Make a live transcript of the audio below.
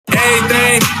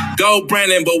go,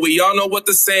 Brandon, but we all know what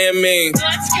the saying means.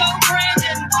 Let's go,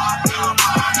 Brandon.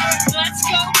 Let's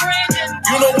go, Brandon.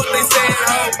 You know what they saying,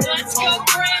 ho? Let's go,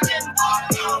 Brandon.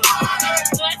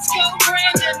 Let's go,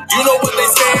 Brandon. You know what they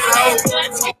saying, ho?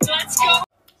 Let's go.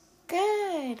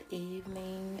 Good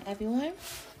evening, everyone.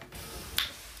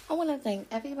 I want to thank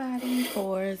everybody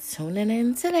for tuning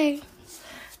in today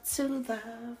to the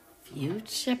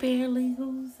Future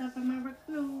Paralegals of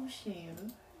American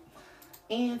Ocean.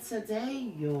 And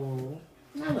today, y'all,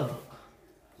 now look,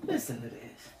 listen to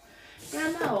this.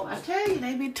 Y'all know, I tell you,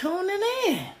 they be tuning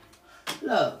in.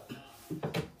 Look,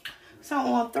 so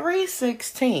on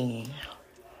 3/16,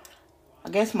 I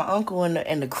guess my uncle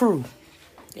and the crew,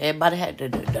 everybody had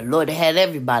the Lord had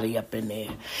everybody up in there.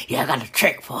 Yeah, I got a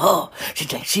trick for her. She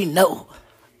thinks she know.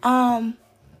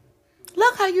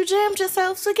 Look how you jammed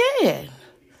yourselves again.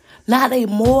 Now they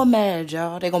more mad,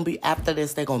 y'all. They gonna be after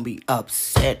this. They gonna be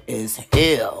upset as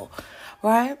hell,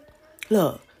 right?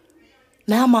 Look,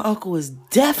 now my uncle is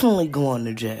definitely going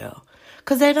to jail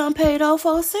because they done paid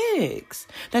 046.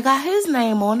 They got his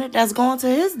name on it. That's going to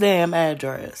his damn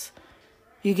address.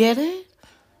 You get it?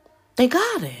 They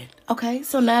got it. Okay,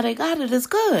 so now they got it. It's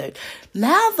good.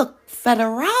 Now the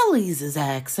federales is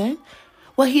asking,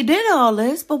 well, he did all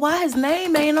this, but why his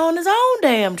name ain't on his own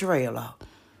damn trailer?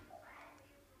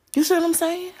 You see what I'm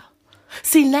saying?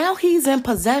 See, now he's in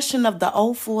possession of the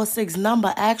 046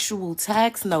 number actual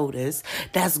tax notice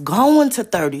that's going to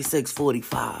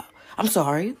 3645. I'm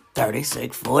sorry,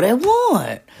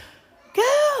 3641.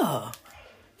 Yeah.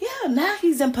 Yeah, now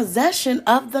he's in possession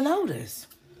of the notice.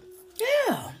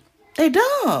 Yeah. They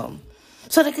dumb.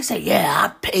 So they can say, yeah,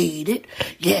 I paid it.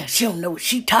 Yeah, she don't know what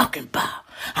she talking about.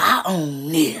 I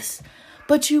own this.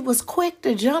 But you was quick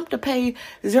to jump to pay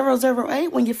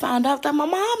 008 when you found out that my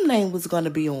mom's name was going to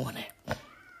be on it.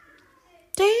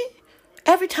 See?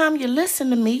 Every time you listen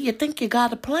to me, you think you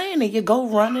got a plan and you go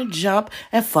run and jump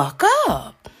and fuck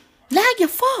up. Now you're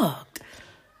fucked.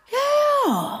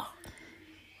 Yeah.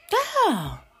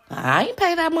 Yeah. I ain't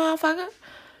pay that motherfucker.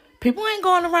 People ain't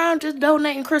going around just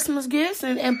donating Christmas gifts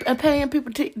and paying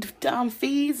people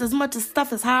fees as much as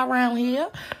stuff is high around here.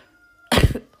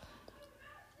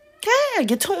 Yeah,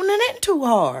 you're tuning in too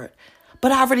hard.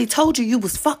 But I already told you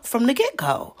was fucked from the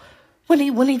get-go. When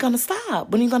he gonna stop?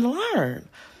 When he gonna learn?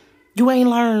 You ain't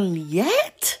learned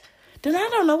yet? Then I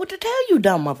don't know what to tell you,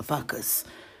 dumb motherfuckers.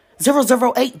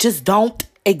 008 just don't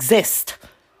exist.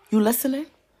 You listening?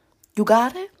 You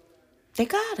got it? They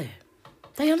got it.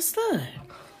 They understood.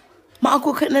 My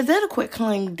uncle couldn't have did a quick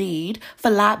claim deed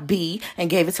for Lot B and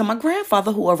gave it to my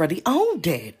grandfather who already owned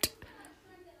it.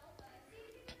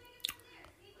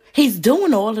 He's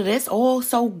doing all of this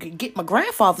also get my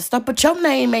grandfather's stuff, but your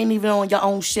name ain't even on your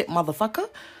own shit, motherfucker.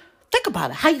 Think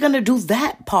about it. How you gonna do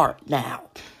that part now?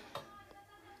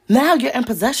 Now you're in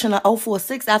possession of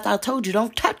 046 after I told you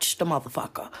don't touch the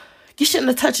motherfucker. You shouldn't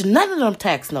have touched none of them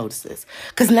tax notices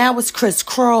because now it's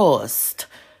crisscrossed.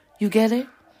 You get it?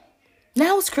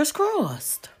 Now it's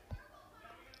crisscrossed.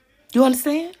 You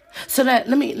understand? So that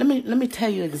let me tell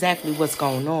you exactly what's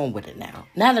going on with it now.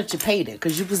 Now that you paid it,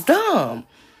 because you was dumb.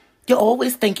 You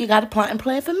always think you got a plot and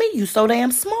plan for me. You so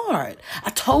damn smart.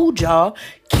 I told y'all,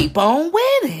 keep on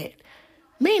with it.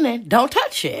 Meaning, don't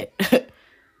touch it.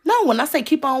 No, when I say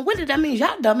keep on with it, that means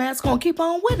y'all dumbass gonna keep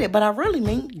on with it. But I really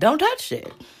mean, don't touch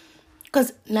it.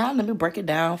 Because now let me break it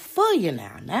down for you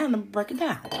now. Now let me break it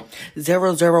down.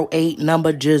 008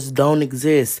 number just don't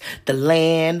exist. The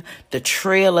land, the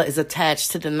trailer is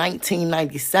attached to the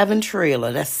 1997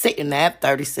 trailer that's sitting at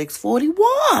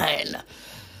 3641.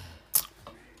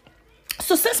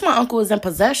 So since my uncle is in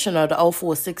possession of the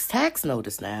 046 tax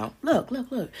notice now, look.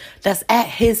 That's at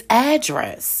his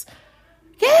address.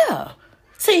 Yeah.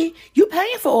 See, you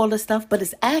paying for all this stuff, but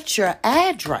it's at your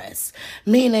address.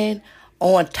 Meaning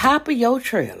on top of your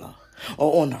trailer,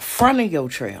 or on the front of your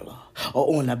trailer,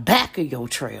 or on the back of your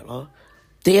trailer,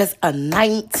 there's a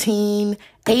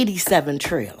 1987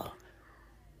 trailer.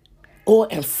 Or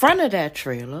in front of that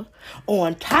trailer, or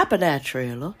on top of that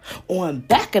trailer, or on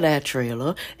back of that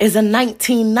trailer is a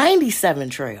 1997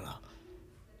 trailer.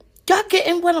 Y'all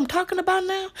getting what I'm talking about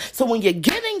now? So when you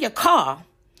get in your car,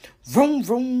 vroom,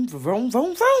 vroom, vroom,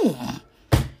 vroom, vroom,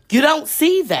 you don't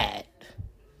see that.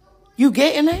 You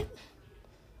getting it?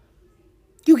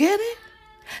 You get it?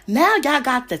 Now y'all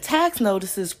got the tax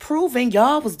notices proving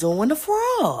y'all was doing the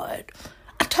fraud.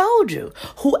 I told you,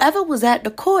 whoever was at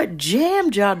the court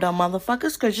jammed y'all dumb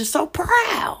motherfuckers because you're so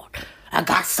proud. I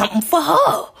got something for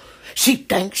her. She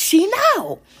thinks she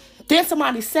know. Then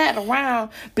somebody sat around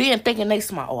thinking they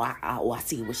smart. I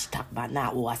see what she talking about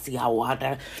now. Oh, I see how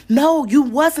I. No, you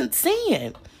wasn't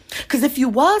seeing. Because if you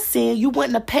was seeing, you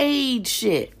wouldn't have paid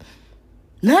shit.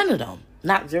 None of them.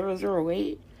 Not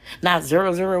 008. Not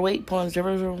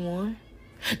 008.001.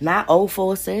 Not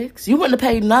 046. You wouldn't have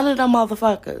paid none of them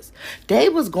motherfuckers. They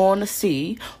was going to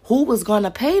see who was going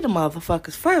to pay the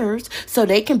motherfuckers first so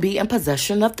they can be in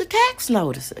possession of the tax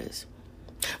notices.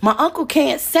 My uncle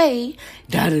can't say,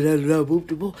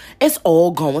 da-da-da-da-boop-de-boop. It's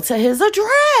all going to his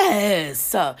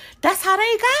address. That's how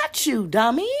they got you,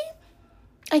 dummy.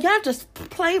 And y'all just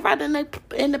play right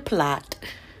in the plot.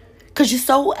 Because you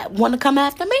so want to come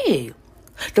after me.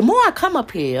 The more I come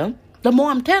up here, the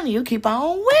more I'm telling you, keep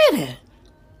on with it.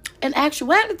 In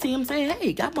actuality, I'm saying,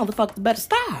 hey, y'all motherfuckers better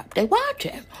stop. They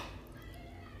watching.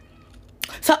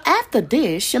 So after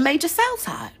this, you made yourselves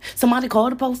hot. Somebody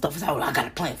called the post office. Oh, I got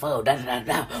a plan for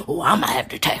da-da-da-da. Oh, I'm going to have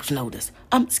the tax notice.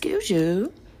 Excuse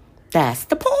you. That's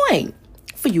the point.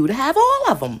 For you to have all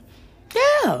of them.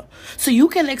 Yeah. So you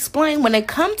can explain when they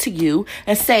come to you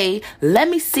and say, let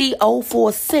me see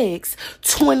 046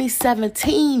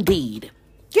 2017 deed.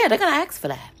 Yeah, they're going to ask for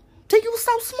that. You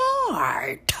so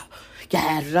smart. You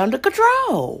had it under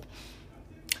control.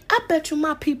 I bet you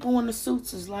my people in the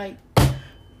suits is like,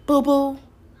 boo-boo,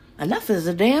 enough is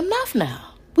a damn enough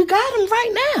now. We got them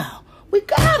right now. We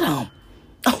got them.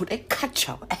 Oh, they got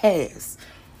your ass.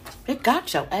 They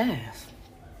got your ass.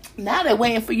 Now they're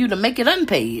waiting for you to make it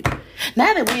unpaid.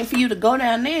 Now they're waiting for you to go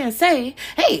down there and say,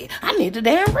 hey, I need a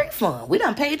damn refund. We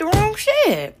done paid the wrong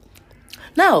shit.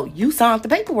 No, you signed the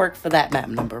paperwork for that map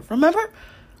number, remember?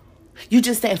 You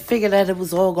just didn't figure that it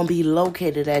was all going to be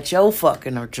located at your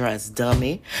fucking address,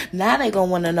 dummy. Now they going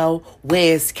to want to know,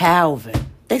 where's Calvin?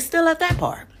 They still at that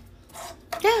part.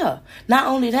 Yeah. Not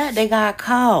only that, they got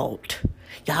caught.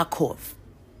 Y'all caught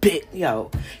big.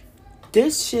 Yo,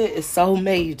 this shit is so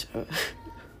major.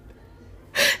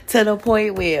 To the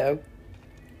point where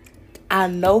I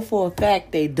know for a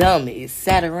fact they dummies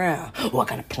sat around. Oh, I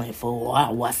got a plan for her.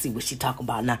 Oh, I see what she talking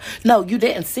about now. No, you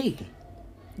didn't see.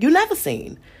 You never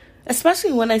seen.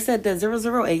 Especially when they said that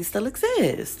 008 still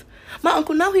exists. My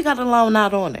uncle know he got a loan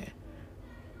out on it.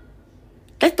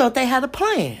 They thought they had a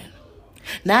plan.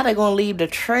 Now they're going to leave the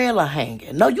trailer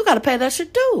hanging. No, you got to pay that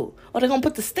shit too. Or they're going to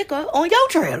put the sticker on your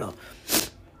trailer.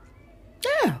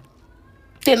 Yeah.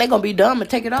 Then they're going to be dumb and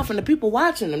take it off, and the people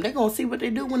watching them, they're going to see what they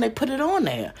do when they put it on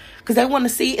there. Because they want to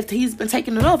see if he's been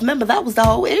taking it off. Remember, that was the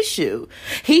whole issue.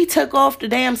 He took off the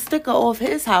damn sticker off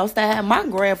his house that had my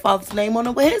grandfather's name on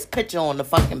it with his picture on the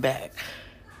fucking back.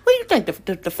 What do you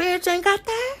think, the feds ain't got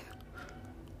that?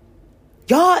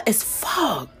 Y'all is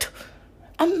fucked.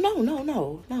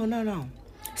 No.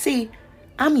 See,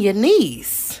 I'm your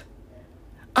niece.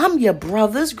 I'm your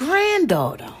brother's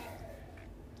granddaughter.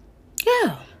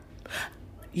 Yeah.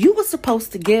 You were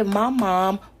supposed to give my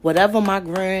mom whatever my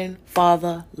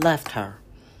grandfather left her.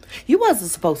 You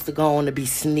wasn't supposed to go on to be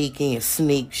sneaky and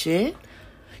sneak shit.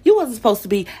 You wasn't supposed to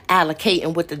be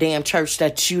allocating with the damn church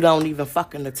that you don't even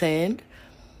fucking attend.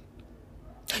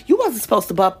 You wasn't supposed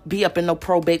to be up in no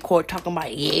probate court talking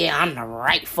about, yeah, I'm the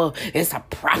rightful, it's a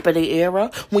property era,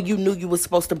 when you knew you were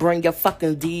supposed to bring your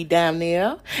fucking deed down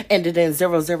there. Ended in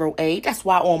 008. That's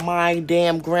why on my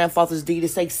damn grandfather's deed it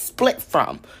say split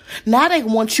from. Now they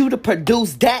want you to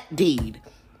produce that deed.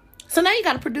 So now you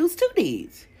got to produce two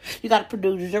deeds. You got to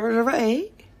produce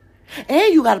 008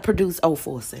 and you got to produce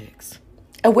 046.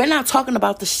 And we're not talking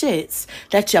about the shits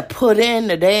that you put in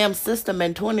the damn system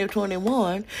in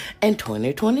 2021 and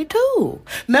 2022.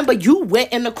 Remember, you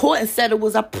went in the court and said it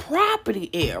was a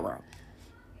property error.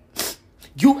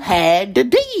 You had the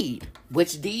deed.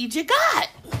 Which deed you got?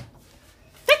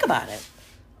 Think about it.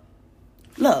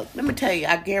 Look, let me tell you,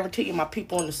 I guarantee you my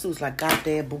people in the suits like,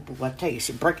 goddamn, boo-boo, I tell you,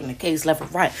 she breaking the case left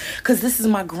and right. Because this is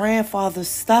my grandfather's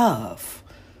stuff.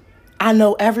 I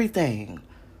know everything.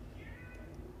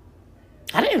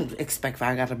 I didn't expect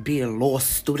I got to be a law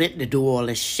student to do all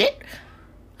this shit.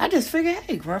 I just figured,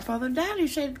 hey, grandfather died, he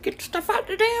said, get the stuff out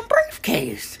the damn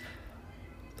briefcase.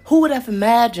 Who would have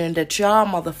imagined that y'all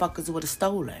motherfuckers would have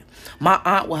stolen? My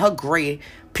aunt with her gray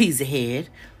piece of head.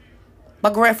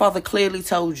 My grandfather clearly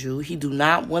told you he do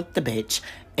not want the bitch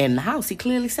in the house. He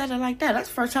clearly said it like that. That's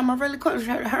the first time I really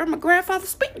heard my grandfather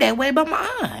speak that way about my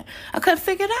aunt. I couldn't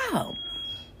figure it out.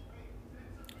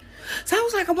 So I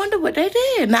was like, I wonder what they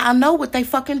did. Now, I know what they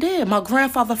fucking did. My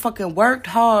grandfather fucking worked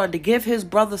hard to give his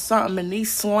brother something, and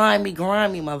these slimy,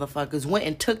 grimy motherfuckers went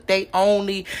and took their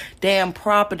only damn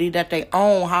property that they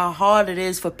own. How hard it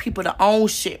is for people to own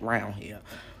shit around here.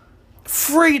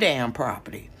 Free damn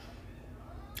property.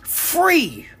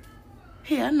 Free.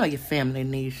 Here, I know your family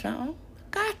needs something.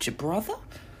 Got you, brother.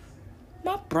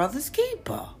 My brother's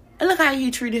keeper. And look how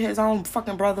he treated his own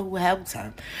fucking brother who helped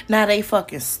him. Now they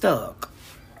fucking stuck.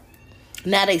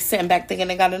 Now they sitting back thinking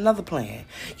they got another plan.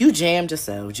 You jammed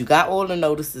yourselves. You got all the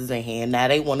notices in hand. Now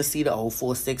they want to see the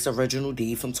 046 original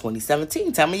deed from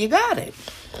 2017. Tell me you got it.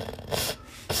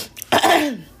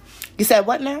 You said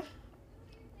what now?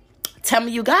 Tell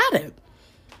me you got it.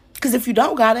 Because if you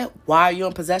don't got it, why are you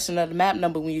in possession of the map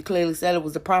number when you clearly said it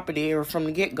was a property error from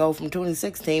the get-go from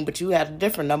 2016, but you had a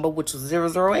different number, which was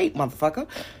 008, motherfucker?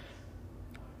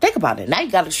 Think about it. Now you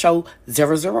got to show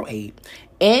 008.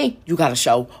 And you got to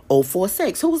show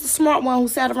 046. Who was the smart one who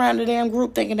sat around the damn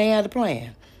group thinking they had a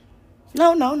plan?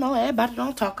 No. Everybody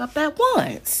don't talk up at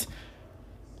once.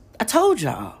 I told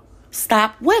y'all.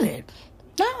 Stop with it.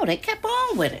 No, they kept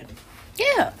on with it.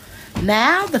 Yeah.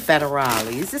 Now the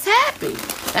federales is happy.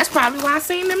 That's probably why I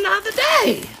seen them the other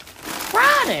day.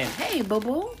 Riding. Hey,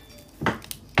 boo-boo.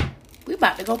 We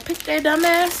about to go pick their dumb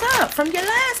ass up from your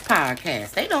last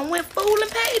podcast. They done went fool and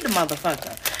paid the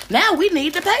motherfucker. Now we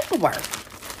need the paperwork.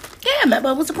 Yeah, remember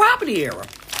it was a property error.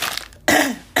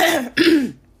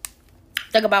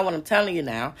 Think about what I'm telling you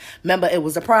now. Remember it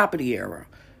was a property error.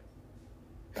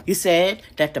 You said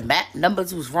that the map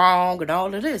numbers was wrong and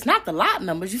all of this. Not the lot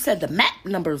numbers. You said the map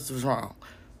numbers was wrong.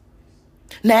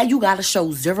 Now you got to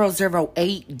show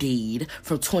 008 deed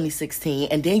from 2016.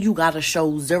 And then you got to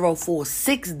show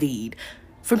 046 deed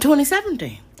from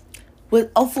 2017.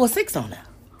 With 046 on there.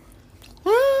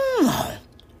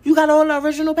 You got all the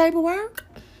original paperwork?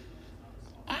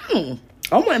 I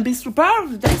wouldn't be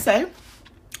surprised if they say,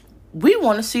 we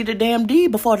want to see the damn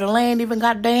deed before the land even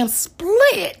got damn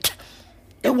split.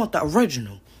 They want the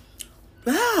original.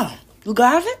 Yeah. You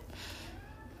got it?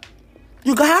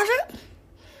 You got it?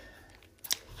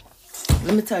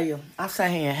 Let me tell you, I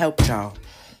sat here and helped y'all.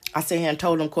 I sat here and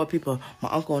told them court people, my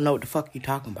uncle don't know what the fuck you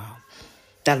talking about.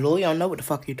 That lawyer don't know what the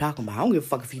fuck you talking about. I don't give a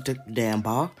fuck if you took the damn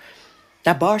bar.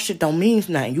 That bar shit don't mean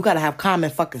nothing. You gotta have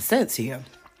common fucking sense here.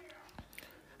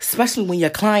 Especially when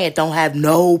your client don't have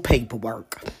no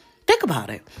paperwork. Think about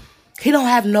it. He don't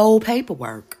have no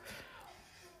paperwork.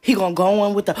 He gonna go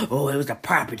on with it was a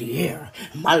property error.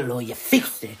 My lawyer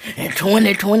fixed it. In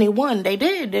 2021, they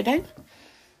did they?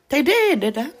 They did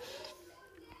they?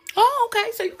 Oh,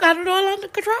 okay, so you got it all under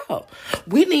control.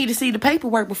 We need to see the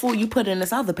paperwork before you put in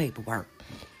this other paperwork.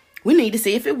 We need to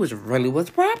see if it was really was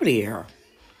a property error.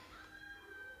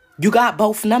 You got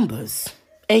both numbers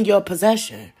in your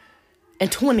possession in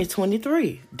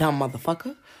 2023, dumb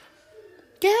motherfucker.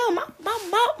 Yeah,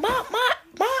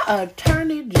 my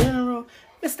attorney general,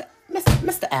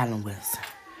 Mr. Allen Wilson.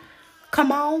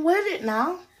 Come on with it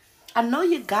now. I know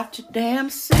you got your damn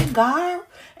cigar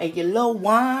and your little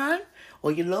wine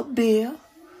or your little beer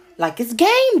like it's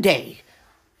game day.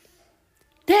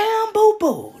 Damn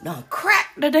boo-boo. Done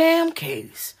crack the damn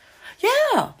case.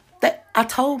 Yeah. I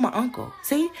told my uncle.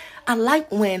 See, I like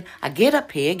when I get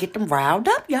up here, get them riled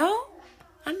up, y'all.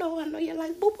 I know you're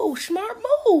like, boo-boo, smart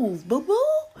move, boo-boo.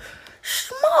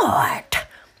 Smart.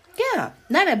 Yeah.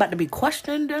 Now they about to be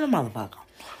questioned in a motherfucker.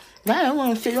 Now they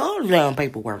want to see all the damn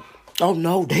paperwork. Oh,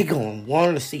 no, they going to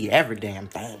want to see every damn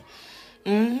thing.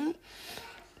 Mm-hmm.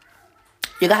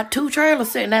 You got 2 trailers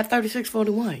sitting at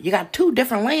 3641. You got 2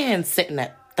 different lands sitting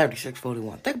at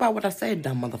 3641. Think about what I said,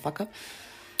 dumb motherfucker.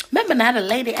 Remember now the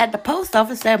lady at the post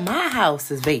office said my house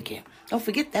is vacant. Don't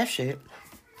forget that shit.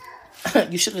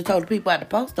 You should have told the people at the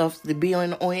post office to be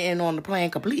in on the plan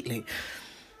completely.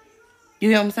 You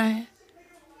hear what I'm saying?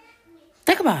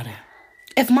 Think about it.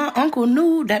 If my uncle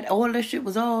knew that all this shit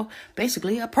was all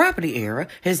basically a property error,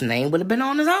 his name would have been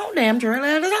on his own damn trailer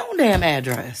at his own damn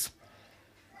address.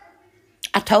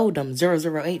 I told them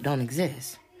 008 don't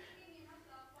exist.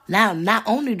 Now, not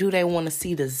only do they want to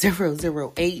see the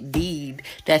 008 deed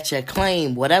that you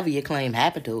claim, whatever you claim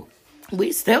happened to,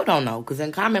 we still don't know. Because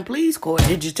in common pleas court,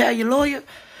 did you tell your lawyer?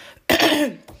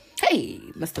 Hey,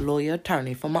 Mr. Lawyer,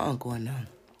 attorney for my uncle and them.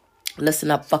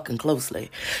 Listen up fucking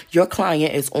closely. Your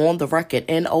client is on the record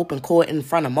in open court in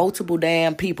front of multiple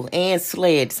damn people and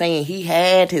SLED saying he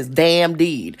had his damn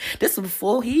deed. This is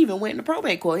before he even went into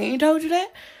probate court. He ain't told you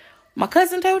that? My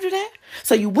cousin told you that?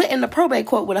 So you went in the probate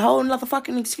court with a whole nother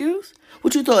fucking excuse?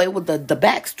 What you thought, it was the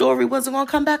backstory wasn't going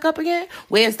to come back up again?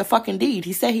 Where's the fucking deed?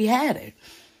 He said he had it.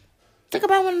 Think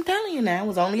about what I'm telling you now. It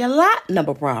was only a lot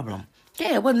number problem.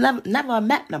 Yeah, it was never a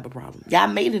map number problem. Y'all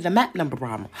made it a map number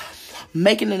problem.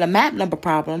 Making it a map number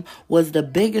problem was the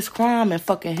biggest crime in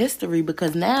fucking history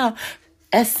because now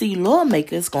SC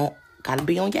lawmakers gotta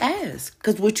be on your ass.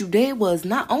 Because what you did was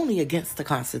not only against the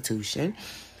Constitution,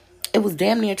 it was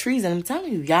damn near treason. I'm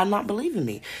telling you, y'all not believing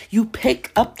me. You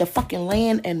pick up the fucking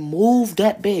land and move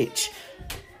that bitch.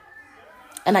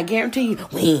 And I guarantee you,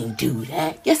 we ain't do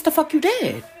that. Yes, the fuck you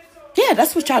did. Yeah,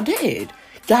 that's what y'all did.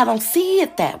 Y'all don't see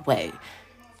it that way.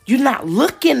 You're not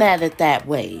looking at it that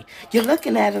way. You're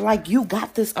looking at it like you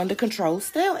got this under control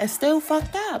still and still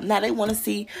fucked up. Now they want to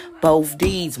see both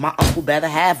deeds. My uncle better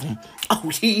have them. Oh,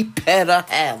 he better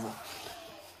have them.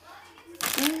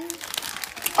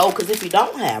 Oh, because if he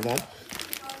don't have them.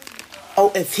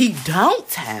 Oh, if he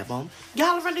don't have them.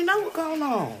 Y'all already know what's going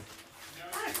on.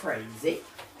 Not crazy.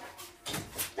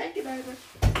 Thank you, baby.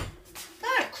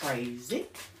 Not crazy.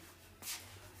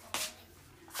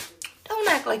 Don't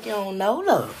act like you don't know.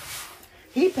 Look,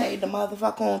 he paid the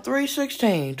motherfucker on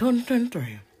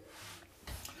 3/16/2023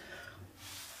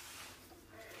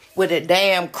 with it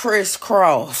damn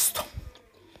crisscrossed.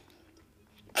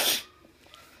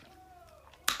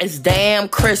 It's damn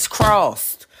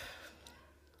crisscrossed.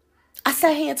 I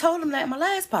sat here and told him that in my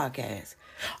last podcast.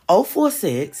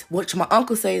 046, which my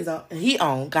uncle says he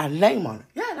owned, got a name on it.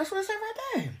 Yeah, that's what it said right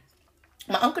there.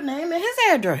 My uncle name and his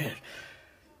address.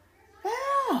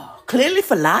 Yeah, clearly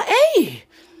for lot A.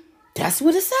 That's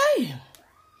what it say.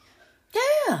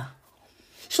 Yeah.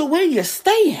 So where you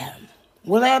stay at?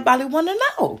 Well, everybody want to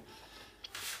know.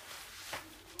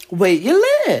 Where you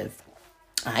live?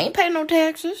 I ain't pay no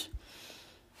taxes.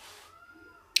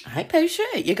 I ain't pay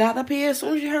shit. You got up here as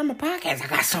soon as you heard my podcast. I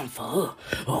got something for her.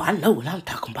 Oh, I know what I'm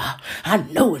talking about. I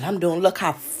know what I'm doing. Look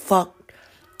how fucked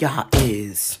y'all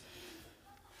is.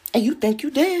 And you think you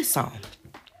did something.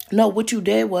 No, what you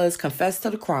did was confess to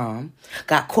the crime,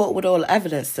 got caught with all the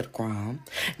evidence to the crime.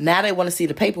 Now they want to see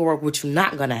the paperwork, which you're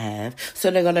not going to have.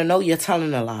 So they're going to know you're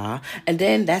telling a lie. And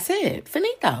then that's it.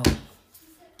 Finito.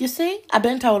 You see? I've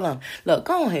been told them, look,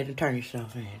 go ahead and turn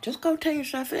yourself in. Just go turn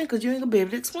yourself in because you ain't going to be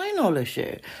able to explain all this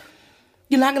shit.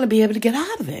 You're not going to be able to get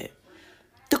out of it.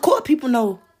 The court people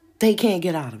know they can't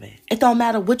get out of it. It don't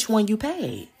matter which one you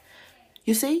paid.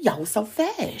 You see? Y'all was so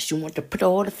fast. You want to put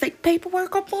all the fake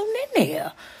paperwork up on in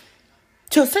there.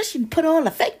 So since you put all the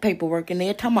fake paperwork in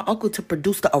there, tell my uncle to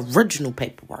produce the original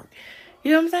paperwork.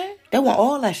 You know what I'm saying? They want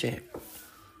all that shit.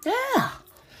 Yeah.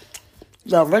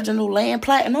 The original land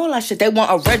plat and all that shit. They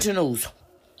want originals.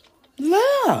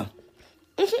 Yeah.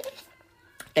 Mm-hmm.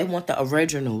 They want the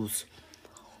originals.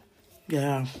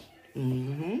 Yeah.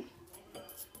 Mm-hmm.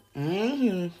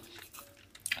 Mm-hmm.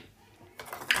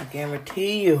 I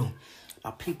guarantee you,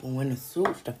 my people in the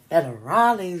suits, the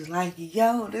federales, like,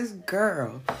 yo, this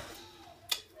girl.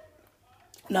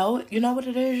 No, you know what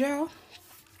it is, y'all?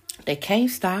 They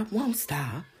can't stop, won't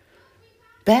stop.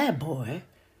 Bad boy,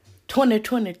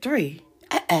 2023.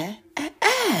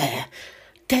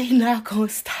 They not gonna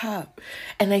stop.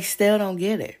 And they still don't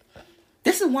get it.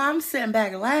 This is why I'm sitting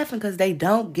back laughing, because they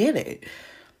don't get it.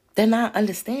 They're not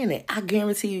understanding. I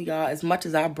guarantee you, y'all, as much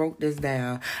as I broke this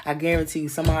down, I guarantee you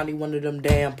somebody, one of them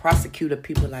damn prosecutor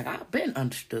people, like, I've been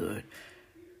understood.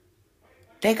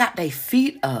 They got their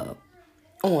feet up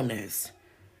on this.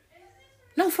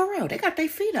 No, for real. They got their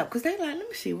feet up because they like, let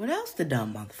me see what else the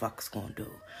dumb motherfuckers gonna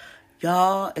do.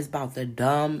 Y'all is about the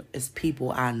dumbest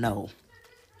people I know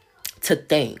to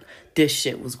think this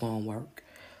shit was gonna work.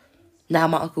 Now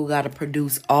my uncle got to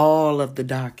produce all of the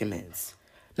documents.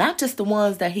 Not just the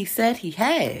ones that he said he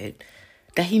had,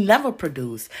 that he never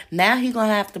produced. Now he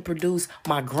gonna have to produce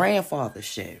my grandfather's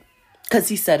shit. Because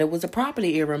he said it was a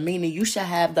property error, meaning you should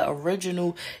have the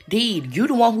original deed. You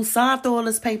the one who signed through all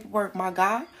this paperwork, my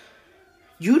guy.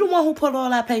 You the one who put all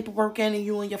that paperwork in, and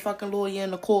you and your fucking lawyer in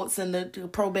the courts and the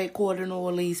probate court and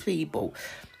all these people.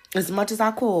 As much as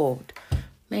I called,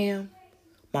 man,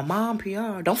 my mom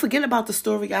PR. Don't forget about the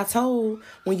story I told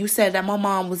when you said that my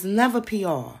mom was never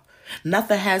PR.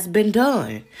 Nothing has been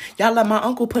done. Y'all let my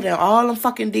uncle put in all them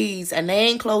fucking deeds, and they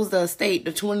ain't closed the estate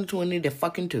to 2020 to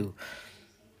fucking 2.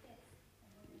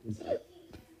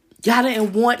 Y'all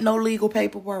didn't want no legal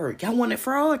paperwork. Y'all wanted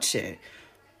fraud shit.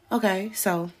 Okay,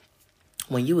 so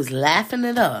when you was laughing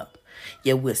it up,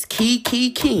 you was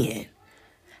keying.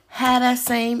 Had that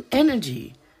same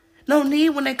energy. No need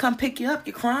when they come pick you up,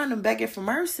 you're crying and begging for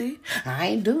mercy. I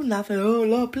ain't do nothing. Oh,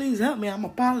 Lord, please help me. I'm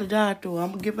apologize to her. I'm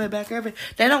going to give her back everything.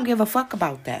 They don't give a fuck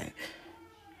about that.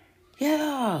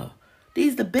 Yeah.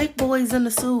 These the big boys in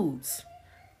the suits.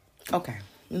 Okay,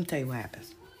 let me tell you what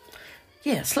happens.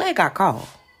 Yeah, Slay got called.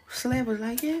 Slay was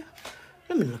like, yeah,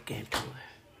 let me look into it.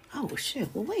 Oh, shit.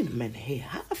 Well, wait a minute here.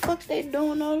 How the fuck they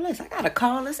doing all this? I got to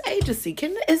call this agency.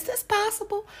 Is this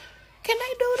possible? Can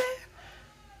they do that?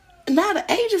 Now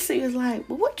the agency is like,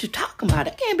 well, what you talking about?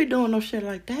 They can't be doing no shit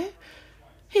like that.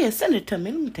 Here, send it to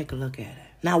me. Let me take a look at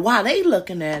it. Now, while they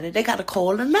looking at it, they got to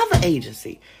call another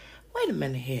agency. Wait a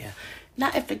minute here.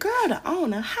 Now, if the girl the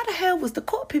owner, how the hell was the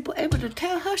court people able to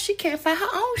tell her she can't find her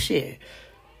own shit?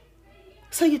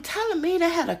 So you're telling me they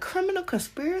had a criminal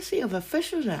conspiracy of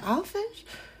officials in office?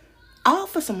 All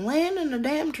for some land in the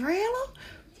damn trailer?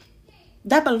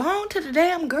 that belonged to the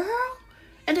damn girl,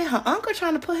 and then her uncle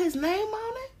trying to put his name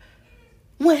on it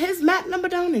when his map number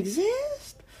don't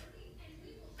exist?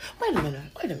 Wait a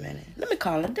minute. Let me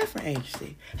call a different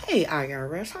agency. Hey,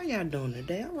 IRS, how y'all doing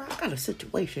today? All right, I got a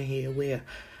situation here where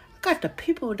I got the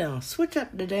people down switch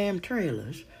up the damn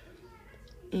trailers.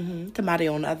 Somebody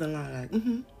on the other line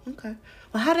like, okay.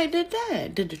 Well, how they did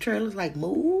that? Did the trailers like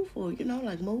move or,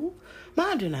 move?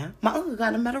 Mind you now, my uncle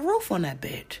got a metal roof on that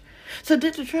bitch. So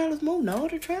did the trailers move? No,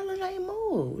 the trailers ain't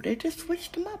moved. They just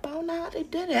switched them up. I don't know how they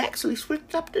did it. Actually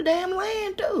switched up the damn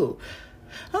land too.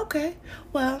 Okay,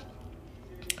 well,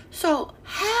 so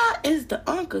how is the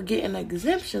uncle getting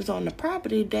exemptions on the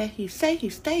property that he say he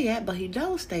stay at, but he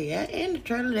don't stay at, and the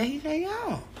trailer that he stay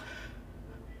on?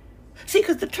 See,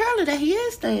 because the trailer that he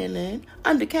is staying in,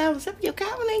 under Calvin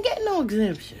ain't getting no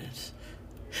exemptions.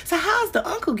 So how's the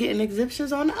uncle getting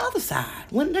exemptions on the other side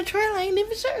when the trailer ain't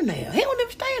even sitting there? He don't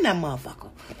even stay in that motherfucker.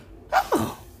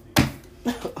 Oh.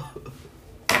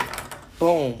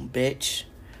 Boom, bitch.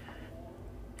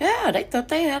 Yeah, they thought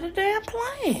they had a damn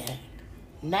plan.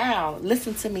 Now,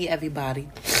 listen to me, everybody.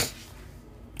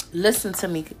 Listen to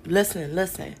me.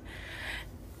 Listen.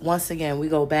 Once again, we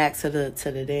go back to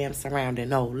the damn surrounding.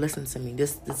 No, listen to me.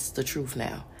 This is the truth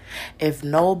now. If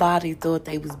nobody thought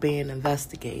they was being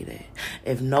investigated,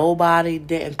 if nobody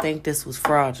didn't think this was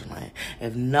fraudulent,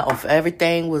 if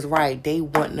everything was right, they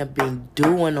wouldn't have been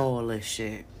doing all this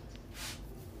shit.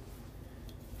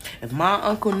 If my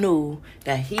uncle knew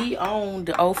that he owned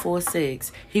the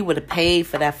 046, he would have paid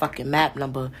for that fucking map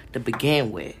number to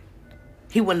begin with.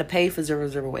 He wouldn't have paid for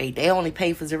 008. They only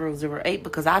paid for 008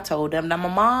 because I told them that my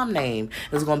mom's name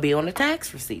was going to be on the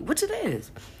tax receipt, which it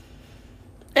is.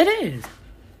 It is.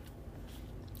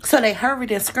 So they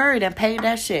hurried and scurried and paid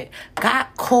that shit.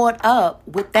 Got caught up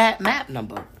with that map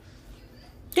number.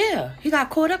 Yeah, he got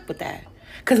caught up with that.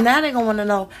 Because now they're going to want to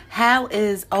know, how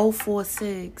is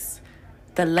 046,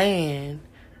 the land,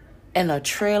 and a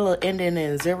trailer ending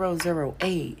in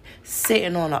 008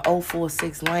 sitting on a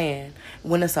 046 land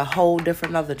when it's a whole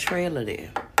different other trailer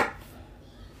there?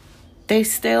 They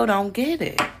still don't get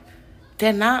it.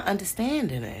 They're not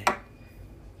understanding it.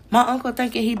 My uncle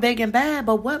thinking he big and bad,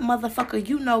 but what motherfucker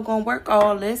you know gonna work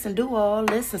all this and do all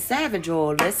this and savage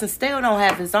all this and still don't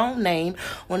have his own name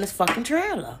on his fucking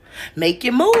trailer? Make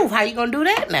your move. How you gonna do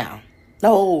that now?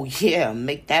 Oh, yeah,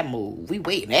 make that move. We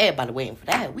waiting. Everybody waiting for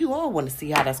that. We all want to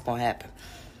see how that's gonna happen.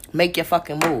 Make your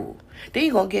fucking move. Then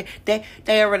you gonna get,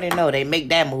 they already know they make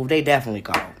that move. They definitely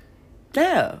call.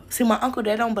 Yeah. See, my uncle,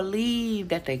 they don't believe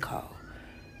that they call.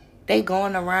 They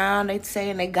going around, they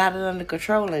saying they got it under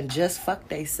control and just fuck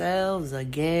themselves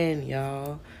again,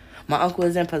 y'all. My uncle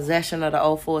is in possession of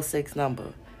the 046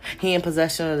 number. He in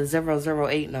possession of the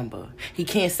 008 number. He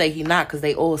can't say he not because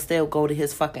they all still go to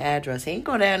his fucking address. He ain't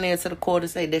go down there to the court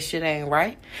and say this shit ain't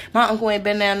right. My uncle ain't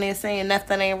been down there saying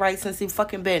nothing ain't right since he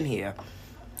fucking been here.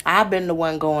 I've been the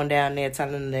one going down there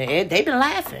telling them that they been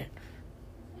laughing.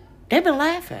 They've been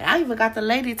laughing. I even got the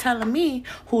lady telling me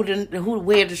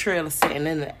where the trailer's sitting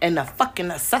in the fucking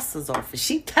assessor's office.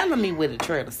 She telling me where the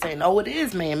trailer's sitting. Oh, it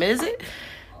is, ma'am, is it?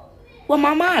 Well,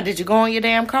 mama, did you go in your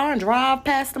damn car and drive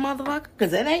past the motherfucker?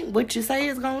 Because it ain't what you say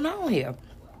is going on here.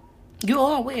 You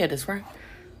all aware of this, right?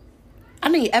 I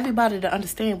need everybody to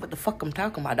understand what the fuck I'm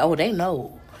talking about. Oh, they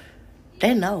know.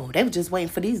 They know. They were just waiting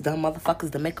for these dumb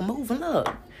motherfuckers to make a move. And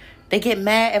look, they get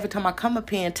mad every time I come up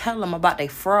here and tell them about their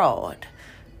fraud.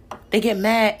 They get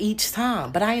mad each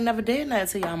time. But I ain't never did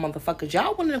nothing to y'all motherfuckers.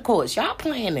 Y'all went in the courts. Y'all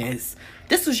playing this.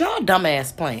 This was y'all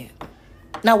dumbass playing.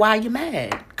 Now, why are you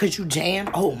mad? Because you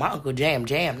jammed? Oh, my uncle jam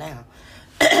now.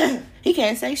 He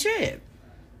can't say shit.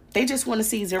 They just want to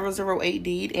see 008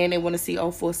 deed and they want to see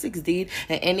 046 deed.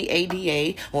 And any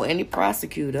ADA or any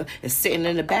prosecutor is sitting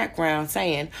in the background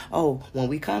saying, oh, when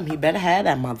we come, he better have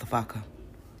that motherfucker.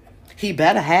 He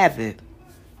better have it.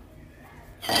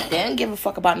 They don't give a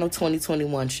fuck about no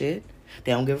 2021 shit.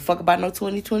 They don't give a fuck about no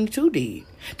 2022 deed.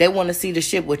 They want to see the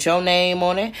shit with your name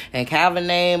on it and Calvin's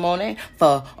name on it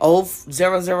for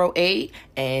 008,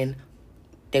 and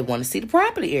they want to see the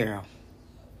property error.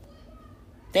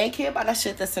 They ain't care about that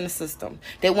shit that's in the system.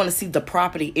 They want to see the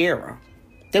property error.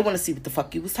 They want to see what the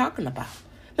fuck you was talking about.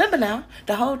 Remember now,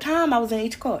 the whole time I was in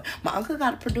each court, my uncle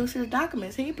got to produce his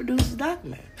documents. He ain't produce his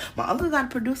documents. My uncle got to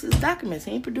produce his documents.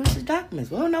 He ain't produce his documents.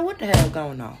 We don't know what the hell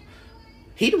going on.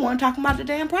 He the one talking about the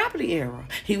damn property error.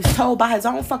 He was told by his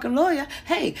own fucking lawyer,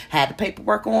 hey, had the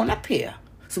paperwork on up here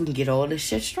so we can get all this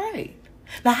shit straight.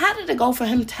 Now, how did it go from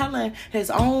him telling his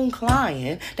own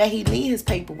client that he need his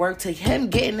paperwork to him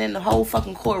getting in the whole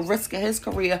fucking court risking his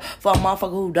career for a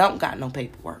motherfucker who don't got no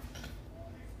paperwork?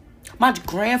 My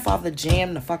grandfather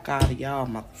jammed the fuck out of y'all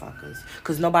motherfuckers.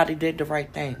 Because nobody did the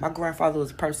right thing. My grandfather was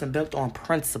a person built on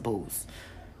principles.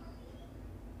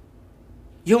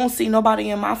 You don't see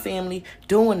nobody in my family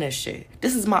doing this shit.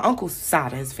 This is my uncle's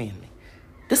side of his family.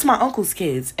 This is my uncle's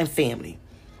kids and family.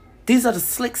 These are the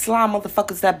slick slime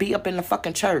motherfuckers that be up in the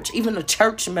fucking church. Even the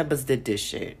church members did this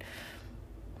shit.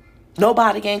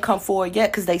 Nobody ain't come forward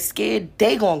yet because they scared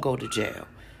they gonna go to jail.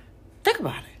 Think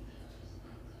about it.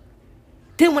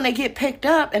 Then when they get picked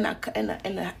up and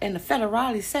the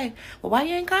federales say, well, why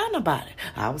you ain't calling about it?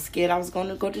 I was scared I was going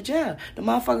to go to jail. The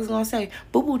motherfucker's going to say,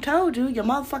 boo-boo told you your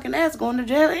motherfucking ass going to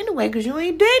jail anyway because you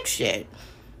ain't did shit.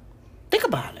 Think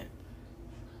about it.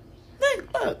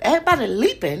 Look, everybody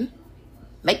leaping,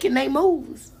 making their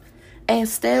moves, and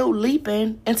still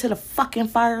leaping into the fucking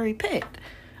fiery pit.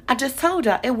 I just told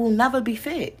y'all, it will never be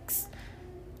fixed.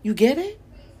 You get it?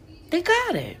 They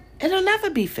got it. It'll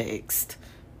never be fixed.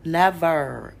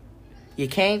 Never. You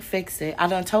can't fix it. I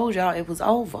done told y'all it was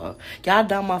over. Y'all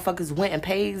dumb motherfuckers went and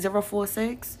paid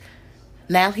 046.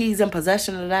 Now he's in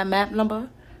possession of that map number.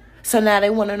 So now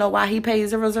they want to know why he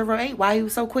paid 008. Why he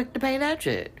was so quick to pay that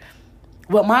shit.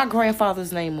 With my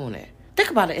grandfather's name on it.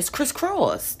 Think about it. It's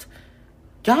crisscrossed.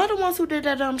 Y'all the ones who did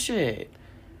that dumb shit.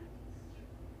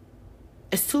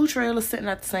 It's 2 trailers sitting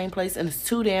at the same place. And it's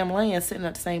 2 damn lands sitting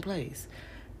at the same place.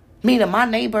 Meaning my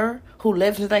neighbor who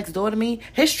lives next door to me,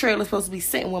 his trailer's supposed to be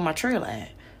sitting where my trailer at.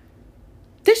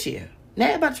 This year. Now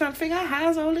everybody trying to figure out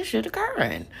how's all this shit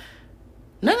occurring.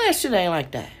 None of that shit ain't like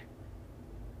that.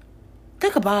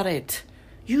 Think about it.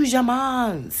 Use your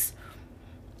minds.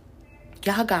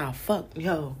 Y'all gotta fuck.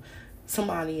 Yo,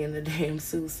 somebody in the damn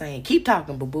suit saying, keep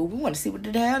talking, boo-boo. We want to see what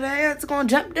the hell that's gonna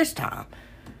jump this time.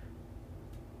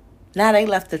 Now they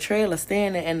left the trailer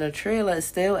standing, and the trailer is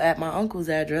still at my uncle's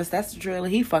address. That's the trailer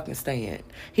he fucking staying.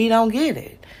 He don't get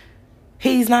it.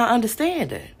 He's not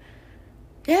understanding.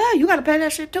 Yeah, you gotta pay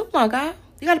that shit too, my guy.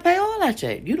 You gotta pay all that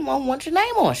shit. You the one who wants your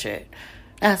name on shit.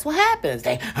 That's what happens.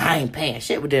 I ain't paying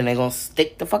shit, but then they gonna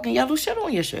stick the fucking yellow shit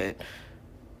on your shit.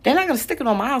 They're not going to stick it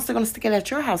on my house. They're going to stick it at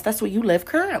your house. That's where you live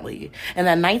currently. And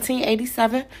that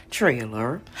 1987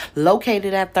 trailer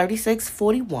located at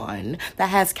 3641 that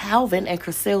has Calvin and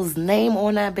Chriselle's name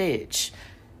on that bitch.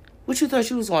 What you thought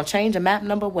you was going to change a map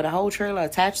number with a whole trailer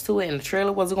attached to it and the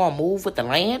trailer wasn't going to move with the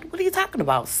land? What are you talking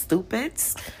about,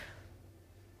 stupids?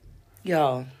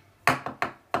 Yo.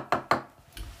 I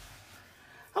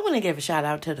want to give a shout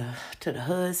out to the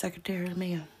HUD secretary,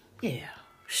 man. Yeah.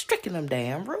 Stricken them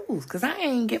damn rules, because I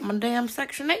ain't get my damn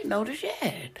Section 8 notice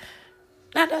yet.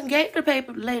 I done gave the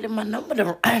paper lady my number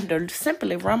to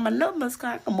simply run my numbers so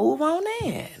I can move on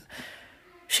in.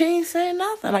 She ain't saying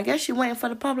nothing. I guess she waiting for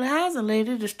the public housing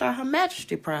lady to start her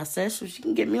majesty process so she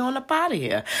can get me on up out of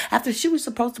here. After she was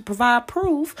supposed to provide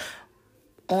proof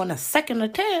on a second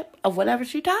attempt of whatever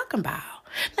she talking about.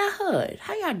 Now, HUD,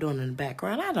 how y'all doing in the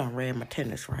background? I done read my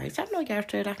tenant's rights. I know y'all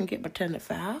said I can get my tenant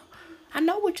file. I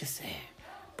know what you said.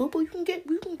 Boo-boo, we can get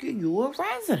you a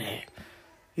resident.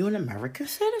 You're an American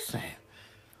citizen.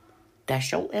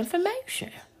 That's your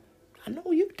information. I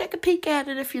know you can take a peek at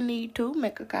it if you need to.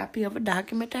 Make a copy of a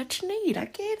document that you need. I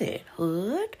get it,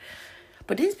 HUD.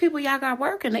 But these people y'all got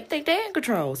working, they think they're in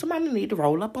control. Somebody need to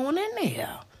roll up on in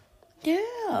there.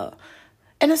 Yeah.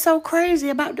 And it's so crazy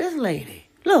about this lady.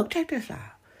 Look, check this out.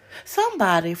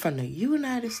 Somebody from the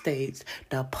United States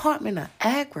Department of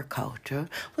Agriculture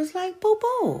was like,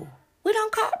 boo-boo, we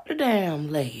done caught the damn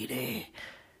lady.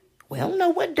 We don't know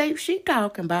what date she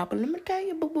talking about, but let me tell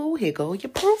you, boo-boo, here go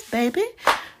your proof, baby.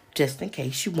 Just in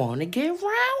case you want to get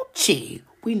raunchy.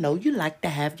 We know you like to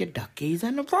have your duckies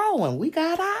in a row, and we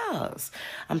got ours.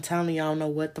 I'm telling y'all know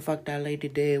what the fuck that lady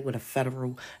did with a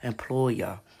federal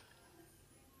employer.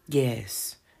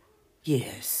 Yes.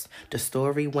 The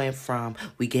story went from,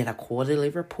 we get a quarterly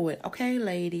report. Okay,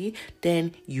 lady,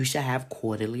 then you should have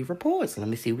quarterly reports. Let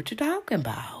me see what you're talking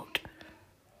about.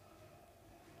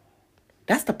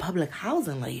 That's the public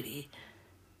housing lady.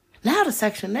 Now the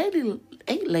Section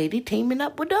 8 lady teaming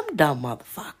up with them dumb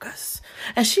motherfuckers.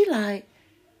 And she like,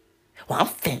 well, I'm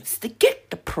fenced to get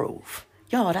the proof.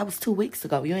 Yo, that was 2 weeks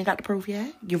ago. You ain't got the proof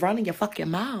yet? You running your fucking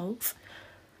mouth.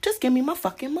 Just give me my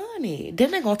fucking money.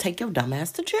 Then they're going to take your dumb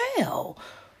ass to jail.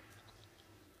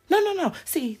 No.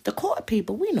 See, the court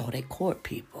people, we know they court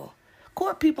people.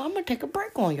 Court people, I'm going to take a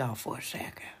break on y'all for a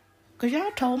second. Because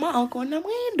y'all told my uncle and them,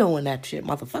 we ain't doing that shit,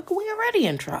 motherfucker. We already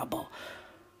in trouble.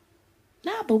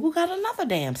 Now, but we got another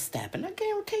damn step. And I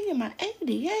guarantee you my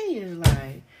ADA is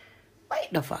like,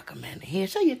 wait the fuck a minute here.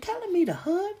 So you're telling me the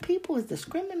HUD people is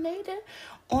discriminating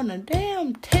on a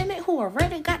damn tenant who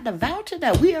already got the voucher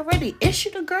that we already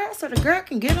issued a girl so the girl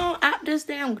can get on out this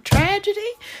damn tragedy?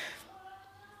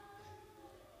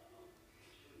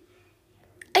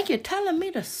 And you're telling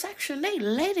me the Section 8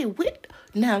 lady with...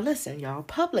 Now, listen, y'all.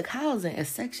 Public housing and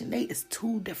Section 8 is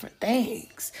two different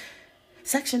things.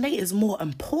 Section 8 is more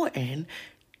important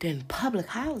than public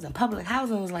housing. Public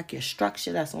housing is like your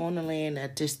structure that's on the land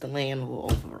that just the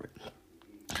landlord over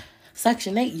it.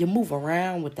 Section 8, you move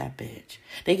around with that bitch.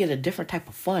 They get a different type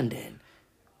of funding.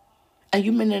 And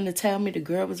you meaning to tell me the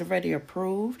girl was already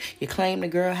approved? You claim the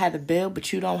girl had the bill,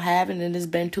 but you don't have it, and it's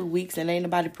been 2 weeks, and ain't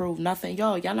nobody proved nothing?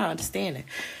 Y'all not understanding.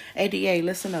 ADA,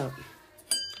 listen up.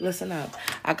 Listen up.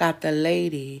 I got the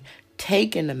lady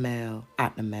taking the mail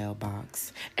out the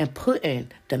mailbox and putting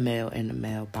the mail in the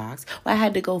mailbox. Well, I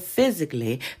had to go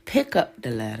physically pick up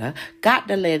the letter, got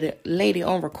the lady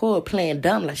on record playing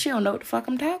dumb like she don't know what the fuck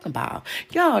I'm talking about.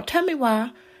 Y'all, tell me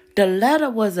why. The letter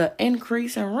was an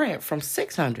increase in rent from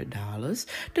 $600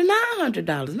 to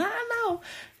 $900. Now, I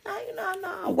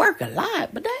know I work a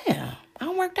lot, but damn, I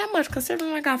don't work that much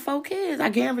considering I got 4 kids. I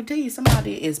guarantee you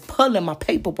somebody is pulling my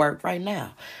paperwork right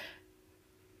now.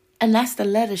 And that's the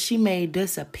letter she made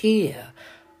disappear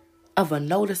of a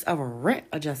notice of a rent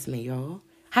adjustment, y'all.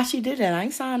 How she did that? I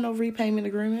ain't signed no repayment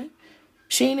agreement.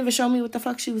 She ain't even show me what the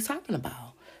fuck she was talking about.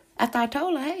 After I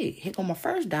told her, hey, here go my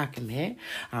first document.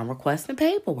 I'm requesting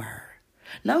paperwork.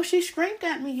 No, she screamed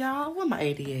at me, y'all. Where my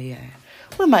ADA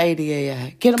at? Where my ADA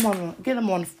at? Get him on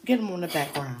the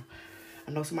background.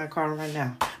 I know somebody calling right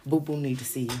now. Boo Boo need to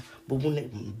see you. Boo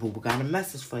Boo got a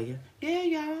message for you. Yeah,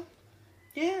 y'all.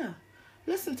 Yeah.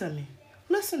 Listen to me.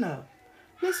 Listen up.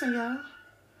 Listen, y'all.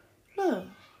 Look.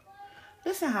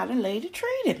 Listen how the lady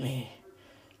treated me.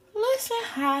 Listen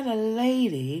how the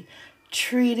lady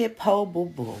treated po Boo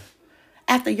Boo.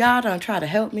 After y'all done try to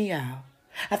help me out.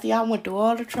 After y'all went through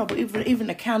all the trouble, even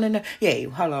the county. Yeah,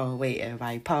 hold on, wait,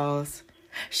 everybody, pause.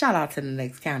 Shout out to the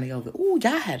next county over. Ooh,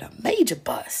 y'all had a major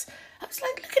bus. I was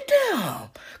like, look at them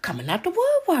coming out the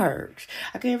woodworks.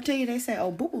 I guarantee you, they say,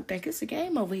 oh, Boo Boo think it's a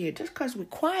game over here. Just because we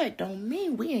quiet don't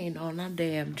mean we ain't on our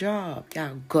damn job.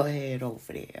 Y'all go ahead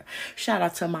over there. Shout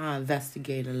out to my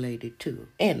investigator lady, too,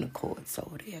 and the courts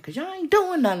over there, because y'all ain't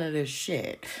doing none of this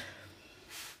shit.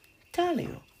 Telling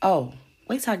you. Oh,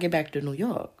 wait till I get back to New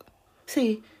York.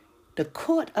 See, the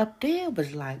court up there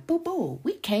was like, Boo Boo,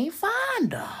 we can't find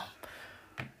them.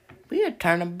 We'll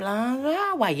turn a blind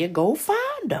eye while you go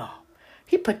find them.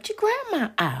 He put your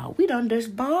grandma out. We done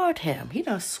disbarred him. He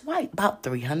done swiped about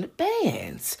 300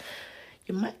 bands.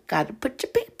 You might got to put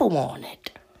your people on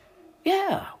it.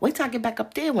 Yeah, wait till I get back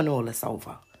up there when all is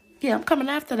over. Yeah, I'm coming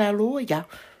after that lawyer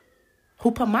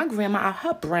who put my grandma out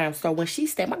her brownstone when she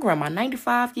stayed. My grandma,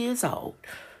 95 years old.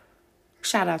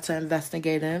 Shout out to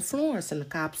Investigator Influence and the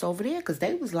cops over there, because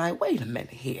they was like, wait a minute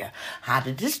here. How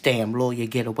did this damn lawyer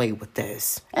get away with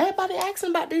this? Everybody asking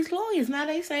about these lawyers. Now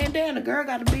they saying, damn, the girl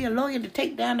got to be a lawyer to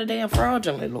take down the damn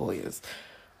fraudulent lawyers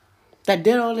that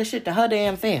did all this shit to her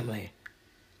damn family.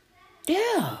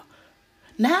 Yeah.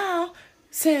 Now,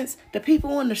 since the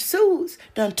people in the suits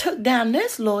done took down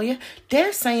this lawyer,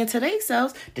 they're saying to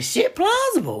themselves, the shit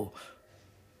plausible.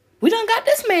 We done got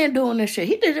this man doing this shit.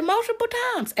 He did it multiple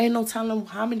times. Ain't no telling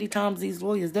how many times these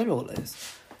lawyers did all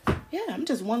this. Yeah, I'm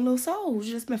just one little soul who's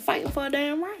just been fighting for a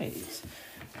damn rights.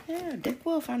 Yeah, Dick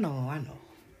Wolf, I know.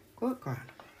 Good Chronicles.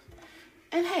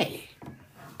 And hey,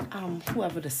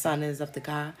 whoever the son is of the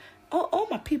guy, all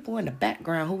my people in the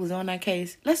background who was on that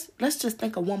case, let's just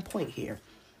think of one point here.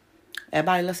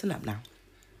 Everybody listen up now.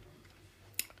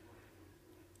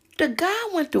 The guy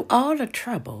went through all the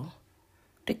trouble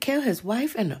to kill his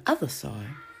wife and the other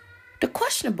son. The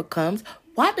question becomes,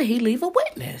 why did he leave a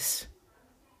witness?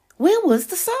 Where was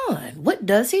the son? What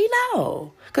does he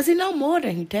know? Because he know more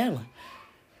than he telling.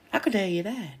 I could tell you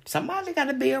that. Somebody got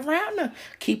to be around to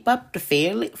keep up the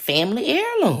family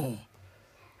heirloom.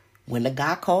 When the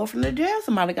guy called from the jail,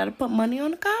 somebody got to put money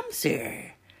on the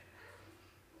commissary.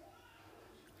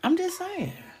 I'm just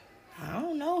saying. I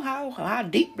don't know how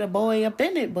deep the boy up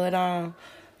in it, but I'm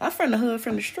from the hood,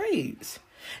 from the streets.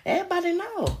 Everybody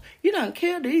know you done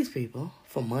killed these people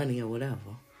for money or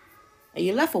whatever, and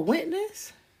you left a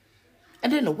witness,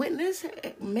 and then the witness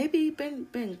maybe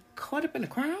been caught up in a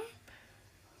crime.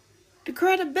 The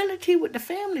credibility with the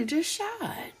family just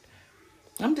shot.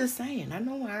 I'm just saying. I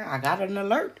know I got an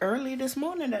alert early this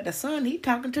morning that the son, he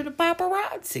talking to the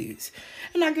paparazzis,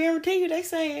 and I guarantee you they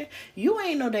saying, you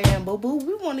ain't no damn Boo Boo.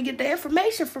 We want to get the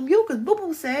information from you because Boo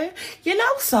Boo said you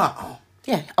know something.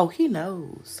 Yeah. Oh, he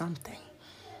knows something.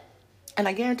 And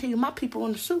I guarantee you, my people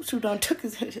in the suits who done took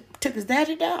his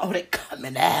daddy down, oh, they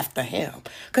coming after him.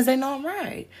 Because they know I'm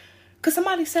right. Because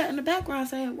somebody sat in the background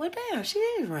saying, well, damn, she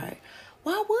is right.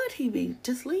 Why would he be?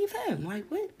 Just leave him. Like,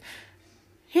 what?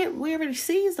 We already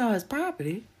seized all his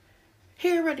property.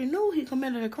 He already knew he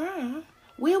committed a crime.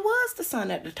 Where was the son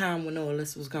at the time when all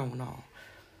this was going on?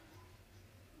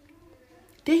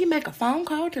 Did he make a phone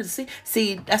call to the city?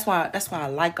 See, that's why I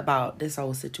like about this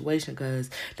whole situation,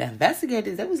 because the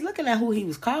investigators, they was looking at who he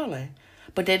was calling,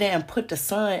 but they didn't put the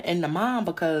son and the mom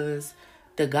because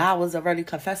the guy was already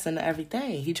confessing to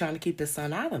everything. He trying to keep his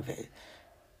son out of it.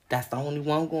 That's the only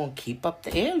one going to keep up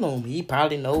the heirloom. He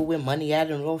probably know where money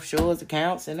at in offshores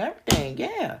accounts and everything.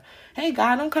 Yeah. Hey,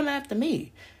 God, don't come after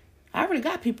me. I already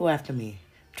got people after me.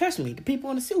 Trust me, the people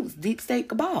in the suits, deep state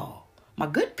cabal. My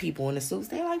good people in the suits,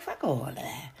 they like, fuck all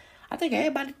that. I think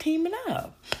everybody teaming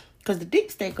up. Because the deep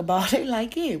state cabal, they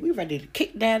like, yeah, we ready to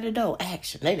kick down the door.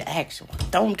 Action. They the action one.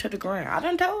 Throw them to the ground. I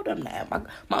done told them that.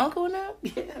 My uncle and them,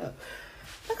 yeah.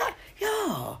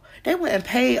 Yo, they went and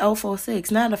paid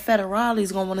 046. Now the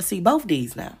federales going to want to see both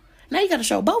these now. Now you got to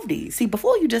show both these. See,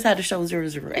 before you just had to show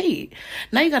 008.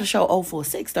 Now you got to show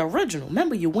 046, the original.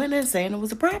 Remember, you went in saying it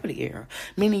was a property error.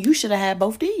 Meaning you should have had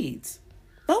both deeds.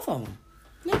 Both of them.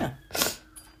 Yeah.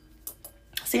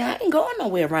 See, I ain't going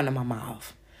nowhere running my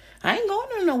mouth. I ain't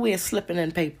going nowhere slipping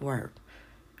in paperwork.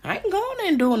 I ain't going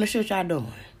in doing the shit y'all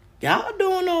doing. Y'all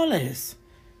doing all this.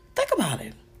 Think about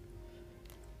it.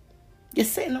 You're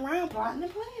sitting around plotting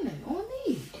and planning on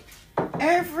me.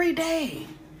 Every day.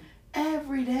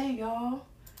 Every day, y'all.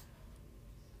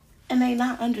 And they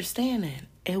not understanding.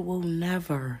 It will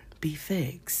never be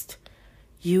fixed.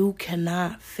 You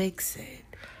cannot fix it.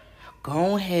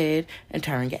 Go ahead and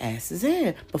turn your asses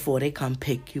in before they come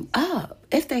pick you up.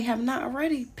 If they have not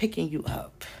already picking you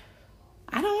up.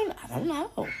 I don't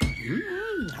know.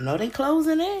 I know they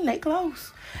closing in. They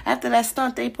close. After that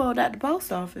stunt they pulled at the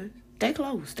post office. They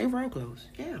closed. They real close.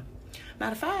 Yeah.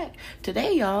 Matter of fact,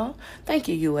 today, y'all, thank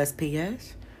you,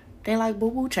 USPS. They like,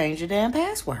 boo-boo, change your damn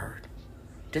password.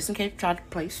 Just in case you try to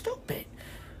play stupid.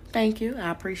 Thank you. I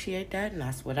appreciate that. And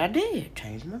that's what I did.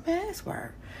 Changed my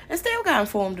password. And still got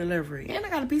informed delivery. And I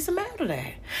got a piece of mail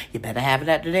today. You better have it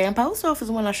at the damn post office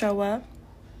when I show up.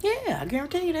 Yeah, I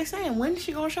guarantee you they saying, when is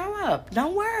she going to show up?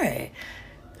 Don't worry.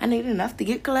 I need enough to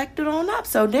get collected on up.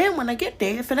 So then when I get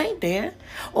there, if it ain't there,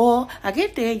 or I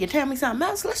get there, you tell me something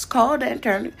else, let's call the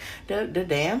intern, the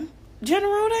damn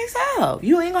general themselves.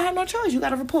 You ain't going to have no choice. You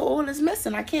got to report all that's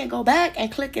missing. I can't go back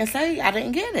and click and say I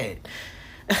didn't get it.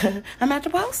 I'm at the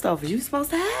post office. You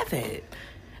supposed to have it.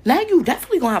 Now you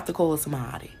definitely going to have to call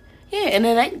somebody. Yeah, and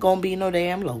it ain't going to be no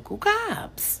damn local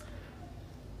cops.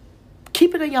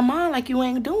 Keep it in your mind like you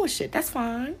ain't doing shit. That's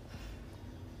fine.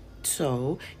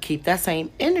 So, keep that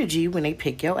same energy when they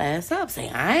pick your ass up. Say,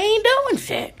 I ain't doing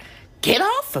shit. Get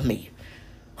off of me.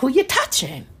 Who you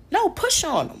touching? No, push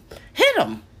on them. Hit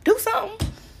them. Do something.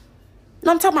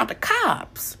 No, I'm talking about the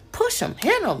cops. Push them.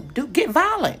 Hit them. Get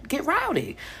violent. Get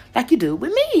rowdy. Like you do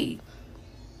with me.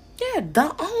 Yeah,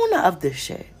 the owner of this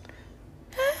shit.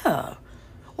 Yeah.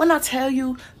 When I tell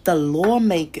you the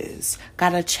lawmakers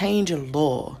gotta change a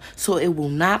law so it will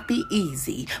not be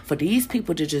easy for these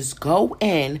people to just go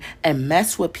in and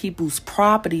mess with people's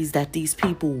properties that these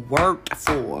people worked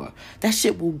for. That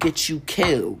shit will get you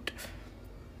killed.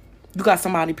 You got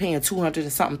somebody paying $200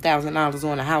 and something thousand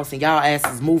on a house and y'all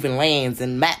asses moving lands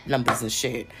and map numbers and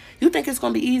shit. You think it's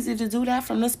gonna be easy to do that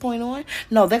from this point on?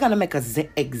 No, they're gonna make an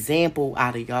example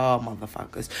out of y'all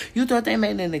motherfuckers. You thought they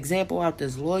made an example out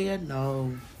this lawyer?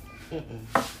 No.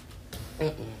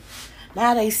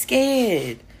 Now they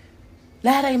scared.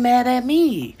 Now they mad at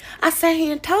me. I sat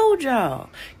here and told y'all,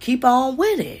 keep on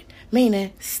with it.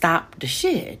 Meaning, stop the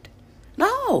shit.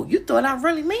 No, you thought I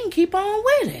really mean keep on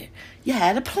with it. You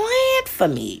had a plan for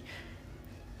me.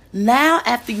 Now,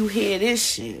 after you hear this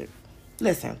shit,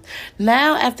 listen,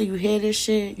 now after you hear this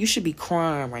shit, you should be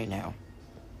crying right now.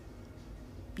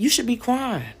 You should be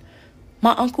crying.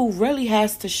 My uncle really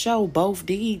has to show both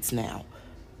deeds now.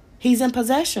 He's in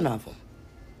possession of them.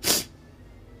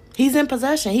 He's in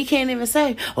possession. He can't even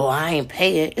say, oh, I ain't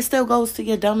pay it. It still goes to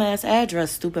your dumbass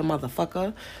address, stupid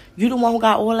motherfucker. You the one who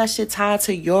got all that shit tied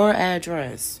to your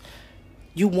address.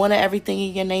 You wanted everything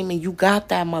in your name and you got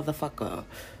that motherfucker.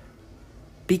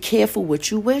 Be careful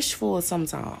what you wish for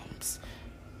sometimes.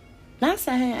 Not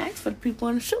saying ask for the people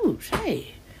in the shoes.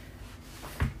 Hey.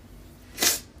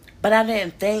 But I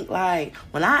didn't think, like,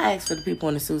 when I asked for the people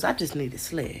in the suits, I just needed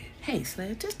Sled. Hey,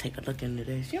 Sled, just take a look into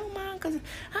this. You don't mind? Because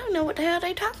I don't know what the hell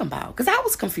they talking about. Because I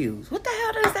was confused. What the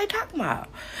hell is they talking about?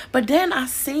 But then I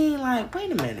seen, like,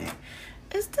 wait a minute.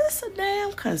 Is this a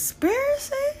damn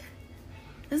conspiracy?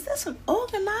 Is this an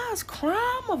organized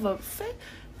crime of a...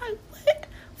 like, what?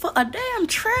 For a damn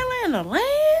trailer in the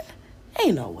land?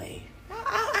 Ain't no way.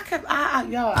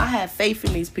 I had faith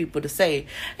in these people to say,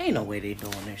 ain't no way they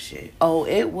doing this shit. Oh,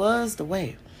 it was the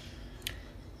way.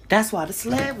 That's why the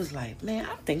sled was like, man,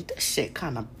 I think this shit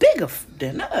kind of bigger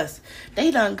than us. They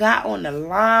done got on the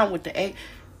line with the A.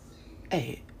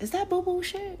 Hey, is that boo-boo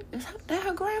shit? Is that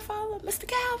her grandfather, Mr.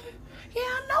 Calvin? Yeah,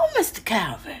 I know Mr.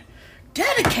 Calvin.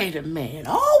 Dedicated man,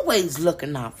 always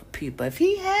looking out for people. If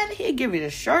he had it, he'd give you the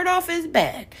shirt off his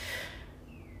back.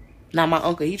 Now, my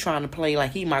uncle, he trying to play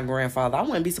like he my grandfather. I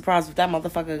wouldn't be surprised if that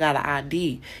motherfucker got an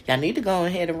ID. Y'all need to go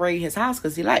ahead and raid his house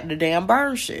because he like the damn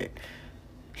burn shit.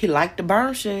 He like the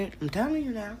burn shit. I'm telling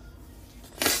you now.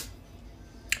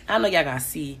 I know y'all got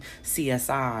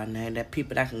CSI and that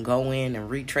people that can go in and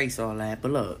retrace all that.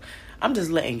 But look, I'm just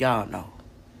letting y'all know.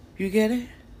 You get it?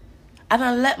 I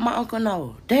done let my uncle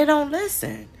know. They don't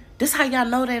listen. This how y'all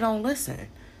know they don't listen.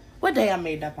 What day I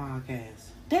made that podcast?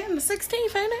 Damn, the 16th,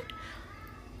 ain't it?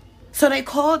 So they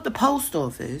called the post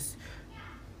office.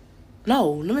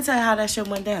 No, let me tell you how that shit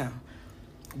went down.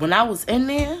 When I was in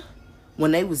there,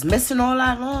 when they was missing all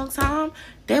that long time,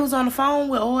 they was on the phone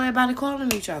with everybody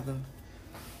calling each other.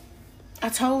 I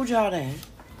told y'all that.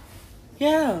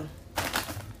 Yeah.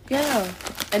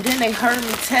 And then they heard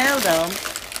me tell them,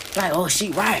 like, oh,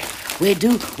 she right. Where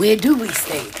do we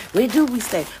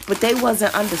stay? But they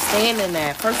wasn't understanding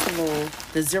that. First of all,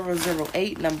 the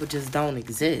 008 number just don't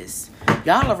exist.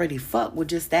 Y'all already fucked with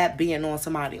just that being on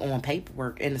somebody on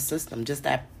paperwork in the system. Just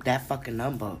that fucking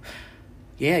number.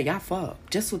 Yeah, y'all fucked.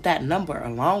 Just with that number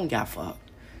alone, y'all fucked.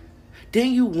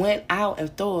 Then you went out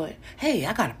and thought, hey,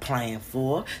 I got a plan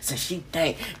for her. Since she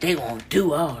think they gonna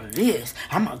do all of this,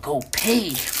 I'm gonna go pay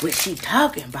what she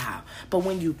talking about. But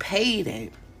when you paid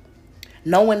it,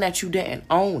 knowing that you didn't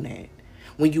own it,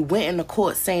 when you went in the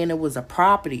court saying it was a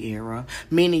property error,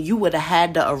 meaning you would have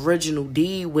had the original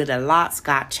deed where the lots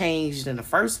got changed in the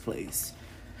first place.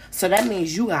 So that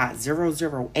means you got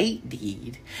 008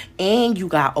 deed and you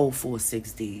got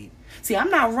 046 deed. See, I'm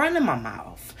not running my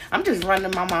mouth. I'm just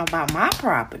running my mouth about my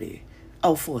property.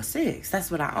 046, that's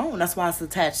what I own. That's why it's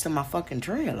attached to my fucking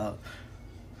trailer.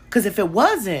 Because if it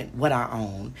wasn't what I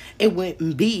own, it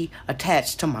wouldn't be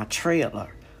attached to my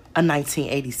trailer. A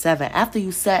 1987, after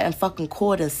you sat in fucking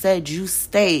court and said you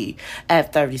stayed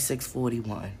at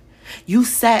 3641. You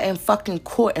sat in fucking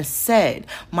court and said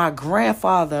my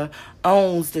grandfather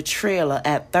owns the trailer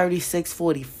at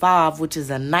 3645, which is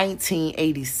a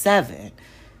 1987.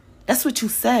 That's what you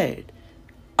said.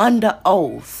 Under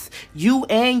oath. You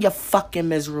and your fucking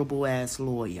miserable ass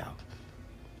lawyer.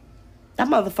 That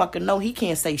motherfucker know he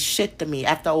can't say shit to me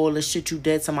after all the shit you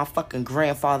did to my fucking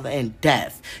grandfather in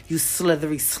death. You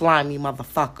slithery, slimy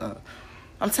motherfucker.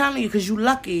 I'm telling you, because you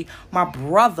lucky my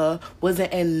brother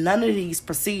wasn't in none of these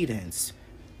proceedings.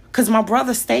 Because my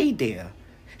brother stayed there.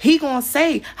 He gonna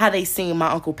say how they seen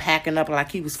my uncle packing up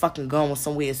like he was fucking going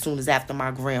somewhere as soon as after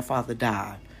my grandfather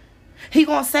died. He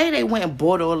gonna say they went and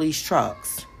bought all these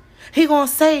trucks. He gonna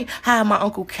say how my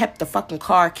uncle kept the fucking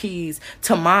car keys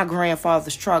to my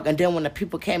grandfather's truck, and then when the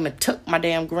people came and took my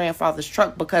damn grandfather's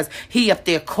truck because he up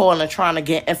there calling trying to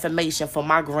get information for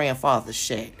my grandfather's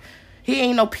shit. He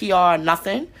ain't no PR or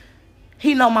nothing.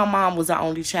 He know my mom was our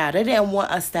only child. They didn't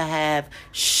want us to have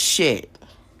shit.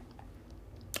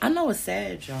 I know it's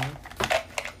sad, y'all.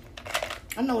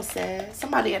 I know it's sad.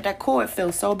 Somebody at that court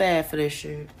feels so bad for this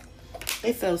shit.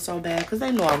 They feel so bad because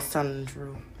they know I was telling the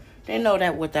truth. They know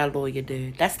that what that lawyer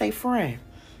did. That's their friend.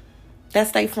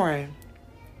 That's their friend.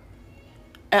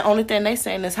 And only thing they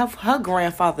saying is her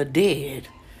grandfather dead.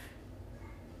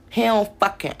 He don't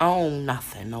fucking own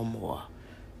nothing no more.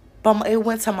 But it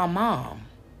went to my mom.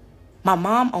 My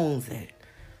mom owns it.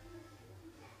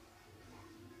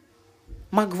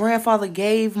 My grandfather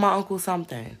gave my uncle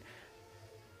something.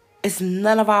 It's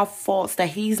none of our faults that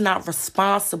he's not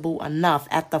responsible enough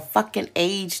at the fucking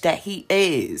age that he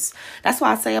is. That's what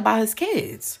I say about his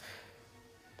kids.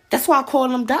 That's why I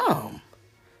call him dumb.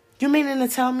 You meaning to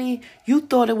tell me you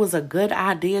thought it was a good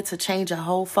idea to change a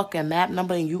whole fucking map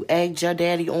number and you egged your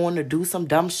daddy on to do some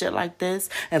dumb shit like this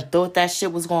and thought that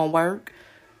shit was gonna work?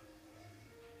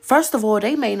 First of all,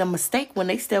 they made a mistake when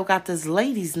they still got this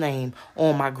lady's name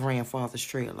on my grandfather's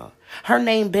trailer. Her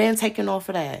name been taken off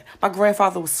of that. My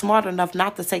grandfather was smart enough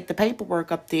not to take the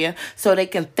paperwork up there so they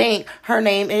can think her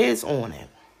name is on it.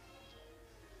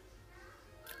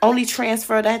 Only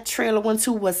transfer that trailer went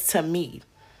to was to me.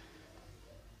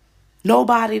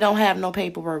 Nobody don't have no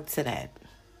paperwork to that.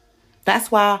 That's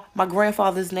why my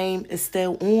grandfather's name is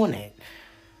still on it.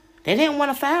 They didn't want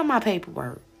to file my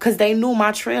paperwork because they knew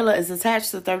my trailer is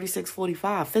attached to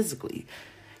 3645 physically.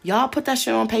 Y'all put that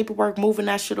shit on paperwork, moving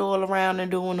that shit all around and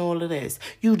doing all of this.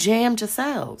 You jammed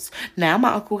yourselves. Now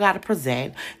my uncle got to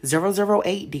present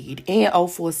 008 deed and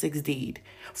 046 deed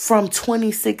from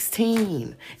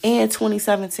 2016 and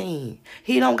 2017.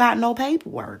 He don't got no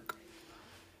paperwork.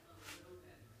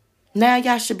 Now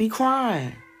y'all should be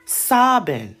crying,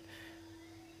 sobbing,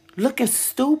 looking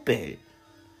stupid.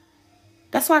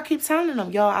 That's why I keep telling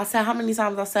them, y'all. I said, how many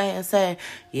times I say,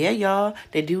 yeah, y'all,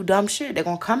 they do dumb shit. They're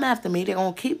going to come after me. They're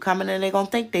going to keep coming, and they're going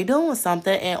to think they doing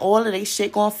something, and all of they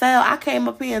shit going to fail. I came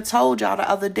up here and told y'all the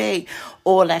other day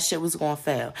all that shit was going to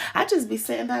fail. I just be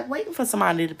sitting back waiting for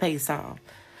somebody to pay some.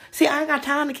 See, I ain't got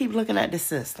time to keep looking at the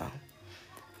system.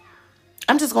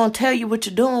 I'm just going to tell you what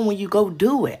you're doing when you go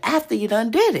do it. After you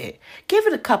done did it. Give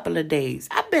it a couple of days.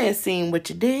 I've been seeing what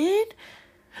you did.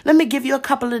 Let me give you a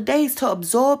couple of days to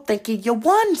absorb thinking you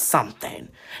won something.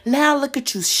 Now look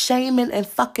at you shaming and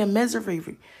fucking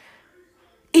misery.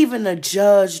 Even the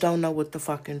judge don't know what to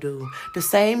fucking do. The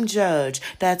same judge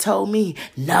that told me,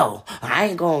 no, I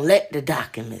ain't gonna let the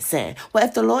documents in. Well,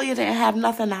 if the lawyer didn't have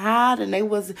nothing to hide and they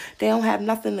don't have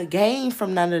nothing to gain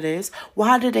from none of this,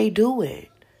 why did they do it?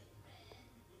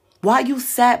 Why you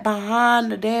sat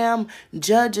behind the damn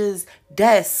judge's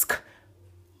desk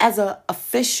as an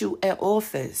official in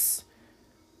office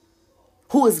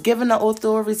who is given the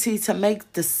authority to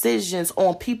make decisions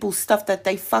on people's stuff that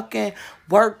they fucking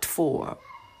worked for?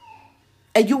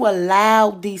 And you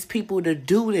allowed these people to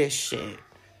do this shit.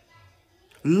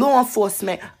 Law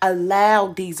enforcement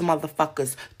allowed these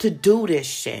motherfuckers to do this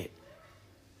shit.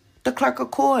 The clerk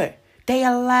of court, they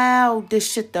allowed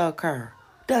this shit to occur.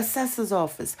 The assessor's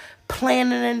office,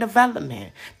 planning and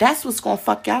development. That's what's going to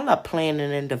fuck y'all up,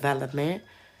 planning and development.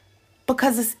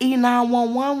 Because it's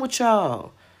E911 with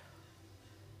y'all.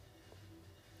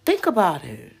 Think about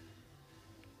it.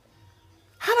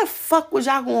 How the fuck was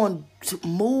y'all going to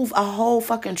move a whole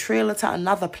fucking trailer to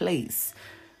another place?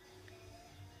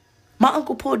 My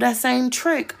uncle pulled that same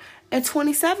trick in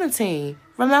 2017.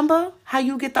 Remember how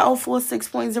you get the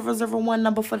 046.001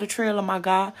 number for the trailer, my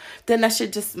guy? Then that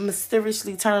shit just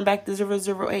mysteriously turned back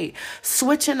to 008.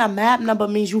 Switching a map number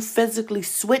means you physically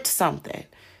switch something.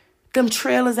 Them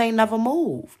trailers ain't never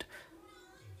moved.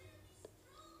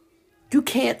 You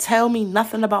can't tell me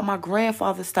nothing about my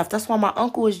grandfather's stuff. That's why my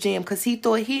uncle was jammed, because he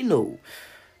thought he knew.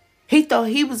 He thought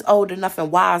he was old enough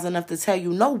and wise enough to tell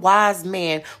you no wise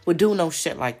man would do no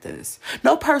shit like this.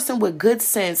 No person with good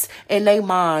sense in their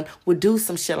mind would do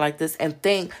some shit like this and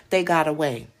think they got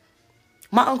away.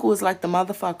 My uncle was like the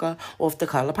motherfucker off The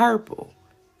Color Purple,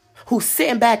 who's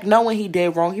sitting back knowing he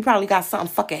did wrong. He probably got something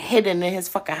fucking hidden in his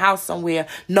fucking house somewhere,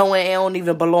 knowing it don't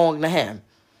even belong to him.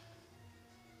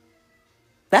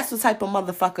 That's the type of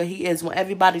motherfucker he is when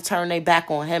everybody turn their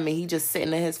back on him and he just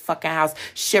sitting in his fucking house,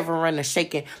 shivering and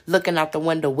shaking, looking out the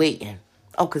window, waiting.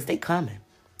 Oh, because they coming.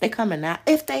 They coming now,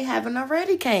 if they haven't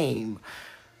already came.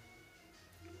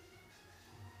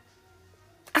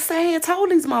 I said, I had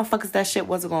told these motherfuckers that shit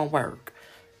wasn't going to work.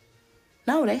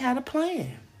 No, they had a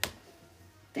plan.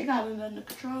 They got it under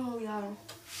control, y'all.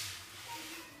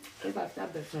 They got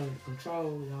that bitch under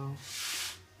control, y'all.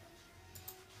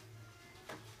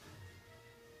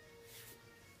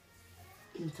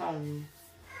 I'm telling you.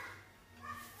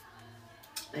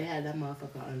 They had that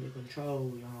motherfucker under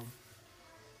control, y'all.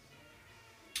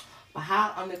 But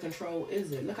how under control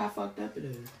is it? Look how fucked up it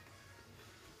is.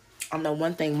 I know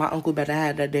one thing. My uncle better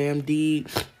have that damn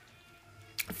deed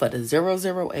for the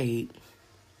 008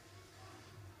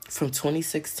 from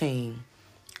 2016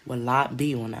 with Lot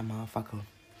B on that motherfucker.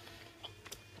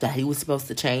 That he was supposed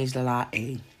to change the Lot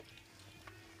A.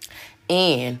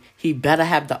 And he better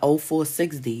have the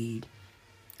 046 deed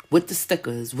with the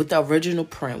stickers, with the original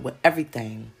print, with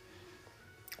everything,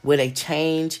 where they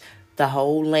change the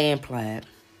whole land plat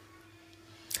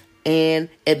and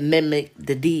it mimicked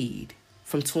the deed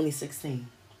from 2016.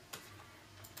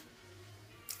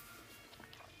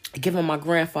 Giving my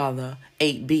grandfather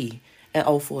 8B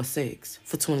and 046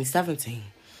 for 2017.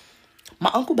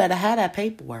 My uncle better have that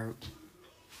paperwork.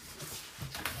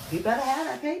 He better have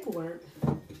that paperwork.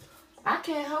 I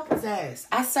can't help his ass.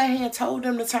 I sat here and told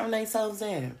them to turn themselves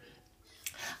in.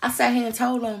 I sat here and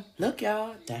told them, look,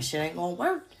 y'all, that shit ain't gonna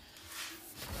work.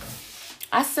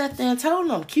 I sat there and told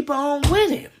them, keep on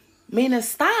with it. Meaning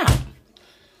stop.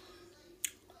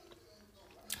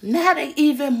 Now they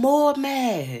even more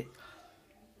mad.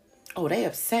 Oh, they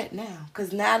upset now.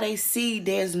 Because now they see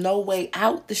there's no way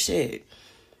out the shit.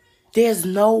 There's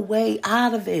no way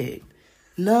out of it.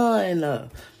 None.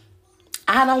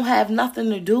 I don't have nothing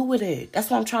to do with it. That's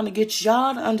what I'm trying to get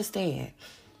y'all to understand.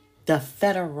 The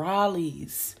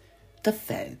federales, the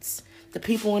feds, the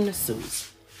people in the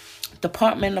suits,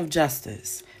 Department of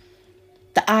Justice,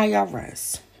 the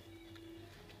IRS,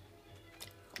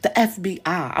 the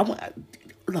FBI.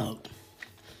 Look,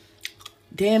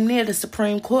 damn near the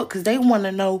Supreme Court, because they want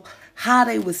to know how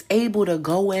they was able to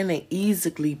go in and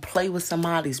easily play with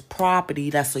somebody's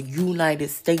property that's a United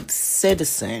States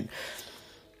citizen.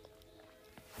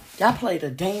 Y'all played a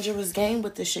dangerous game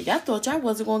with this shit. Y'all thought y'all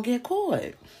wasn't going to get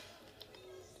caught.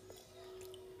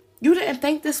 You didn't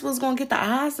think this was going to get the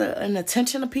eyes and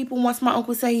attention of people once my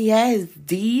uncle said he had his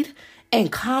deed in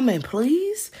common,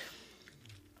 please?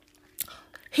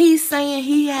 He's saying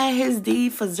he had his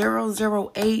deed for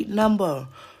 008 number,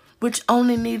 which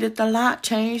only needed the lot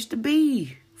change to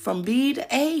B, from B to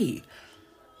A.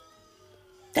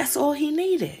 That's all he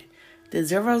needed.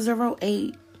 The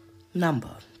 008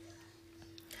 number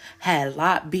had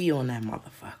lot B on that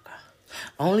motherfucker.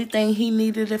 Only thing he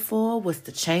needed it for was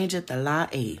to change it to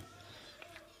lot A.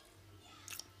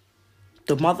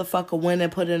 The motherfucker went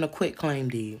and put in a quitclaim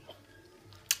deed,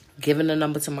 giving the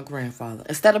number to my grandfather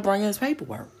instead of bringing his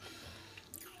paperwork.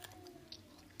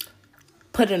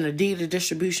 Put in a deed of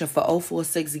distribution for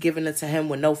 046, giving it to him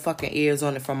with no fucking ears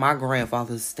on it from my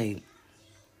grandfather's estate.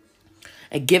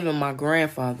 And giving my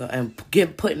grandfather and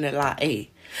putting it lot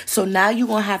A. So now you're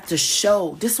going to have to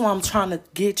show, this is what I'm trying to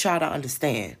get y'all to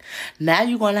understand. Now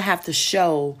you're going to have to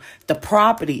show the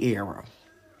property era.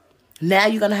 Now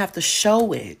you're going to have to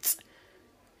show it.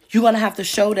 You're going to have to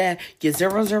show that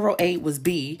your 008 was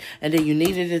B and then you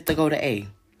needed it to go to A.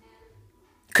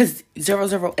 Because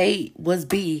 008 was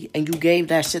B and you gave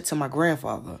that shit to my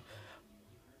grandfather.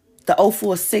 The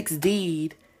 046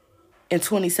 deed in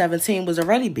 2017 was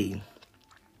already B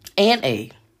and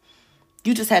A.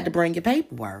 You just had to bring your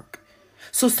paperwork.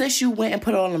 So since you went and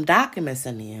put all them documents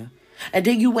in there, and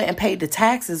then you went and paid the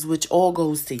taxes, which all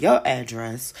goes to your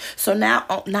address. So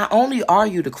now, not only are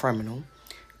you the criminal,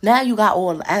 now you got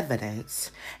all the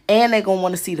evidence, and they're going to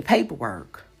want to see the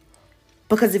paperwork.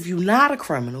 Because if you're not a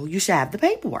criminal, you should have the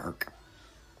paperwork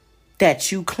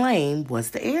that you claim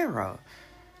was the error.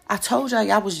 I told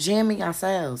y'all was jamming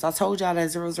yourselves. I told y'all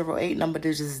that 008 number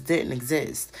just didn't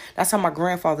exist. That's how my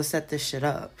grandfather set this shit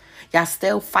up. Y'all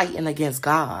still fighting against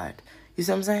God. You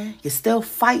see what I'm saying? You're still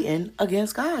fighting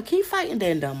against God. Keep fighting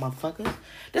then, dumb motherfuckers.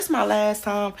 This is my last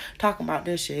time talking about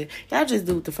this shit. Y'all just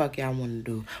do what the fuck y'all want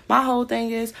to do. My whole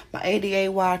thing is my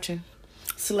ADA watching,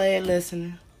 SLED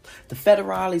listening, the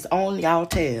federales on y'all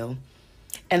tail,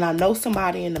 and I know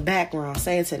somebody in the background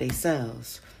saying to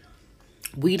themselves,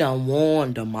 we done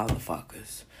warned the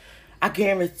motherfuckers. I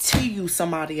guarantee you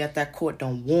somebody at that court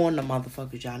done warn the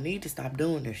motherfuckers. Y'all need to stop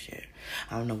doing this shit.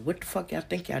 I don't know what the fuck y'all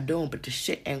think y'all doing, but this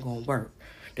shit ain't gonna work.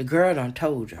 The girl done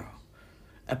told y'all.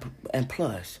 And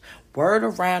plus, word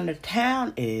around the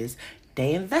town is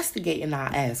they investigating our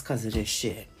ass because of this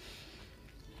shit.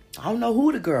 I don't know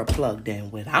who the girl plugged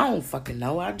in with. I don't fucking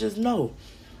know. I just know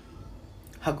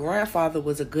her grandfather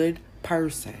was a good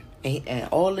person. And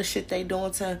all the shit they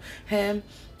doing to him,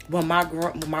 when my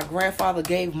grandfather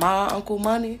gave my uncle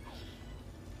money,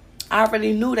 I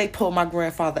already knew they pulled my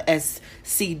grandfather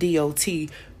SCDOT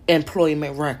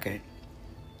employment record.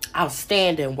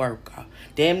 Outstanding worker.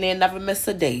 Damn near never missed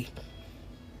a day.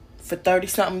 For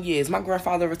 30-something years. My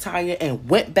grandfather retired and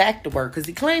went back to work because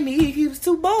he claimed he was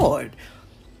too bored.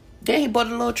 Then he bought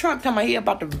a little truck talking about he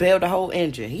about to build the whole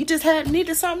engine. He just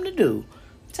needed something to do.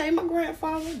 Tell you my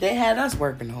grandfather, they had us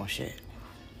working on shit.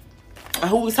 And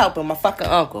who was helping? My fucking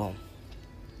uncle.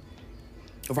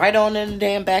 Right on in the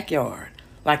damn backyard.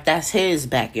 Like that's his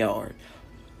backyard.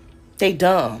 They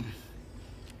dumb.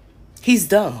 He's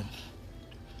dumb.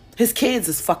 His kids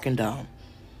is fucking dumb.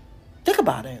 Think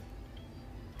about it.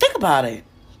 Think about it.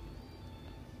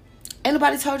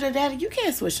 Anybody told your daddy, you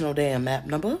can't switch no damn map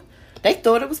number? They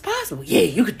thought it was possible. Yeah,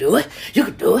 you could do it. You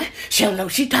could do it. She don't know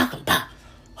what she talking about.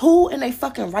 Who in a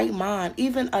fucking right mind,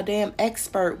 even a damn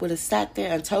expert would have sat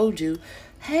there and told you,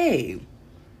 hey,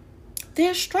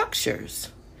 there's structures.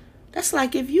 That's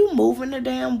like if you moving the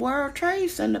damn World Trade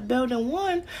Center building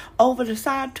 1 over to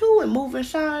side 2 and moving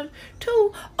side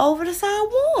 2 over to side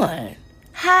 1.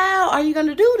 How are you going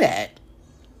to do that?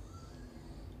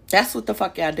 That's what the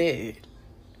fuck y'all did.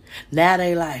 Now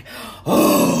they like,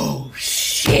 oh,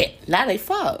 shit. Now they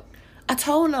fucked. I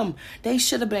told them they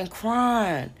should have been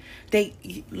crying.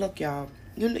 Look, y'all.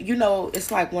 You know,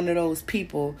 it's like one of those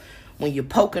people when you're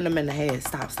poking them in the head.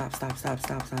 Stop.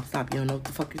 You don't know what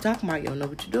the fuck you're talking about. You don't know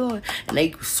what you're doing. And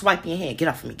they swipe your hand. Get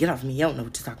off of me. You don't know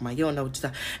what you're talking about. You don't know what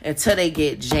you're talking about. Until they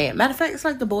get jammed. Matter of fact, it's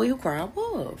like the boy who cried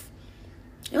wolf.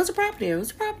 It was a property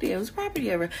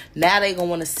error. Now they gonna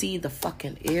want to see the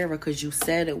fucking error because you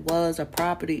said it was a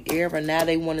property error. Now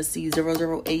they want to see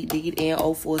 008 deed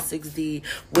and 046 deed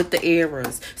with the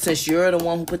errors. Since you're the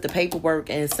one who put the paperwork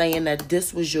in saying that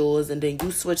this was yours and then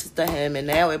you switched it to him and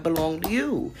now it belonged to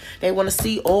you. They want to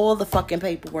see all the fucking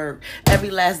paperwork.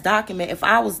 Every last document if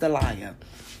I was the liar.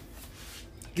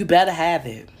 You better have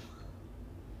it.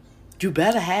 You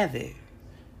better have it.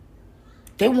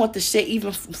 They want the shit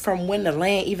even from when the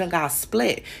land even got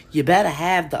split. You better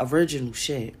have the original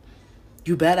shit.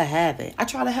 You better have it. I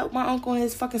try to help my uncle and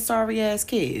his fucking sorry ass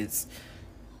kids.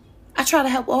 I try to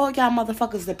help all y'all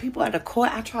motherfuckers, the people at the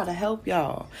court. I try to help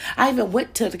y'all. I even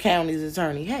went to the county's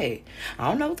attorney. Hey, I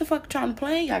don't know what the fuck trying to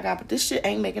play y'all got, but this shit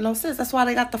ain't making no sense. That's why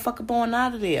they got the fuck up on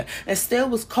out of there. And still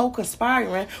was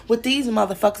co-conspiring with these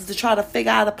motherfuckers to try to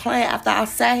figure out a plan after I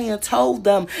sat here and told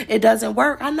them it doesn't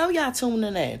work. I know y'all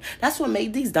tuning in. That's what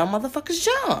made these dumb motherfuckers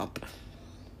jump.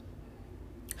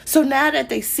 So now that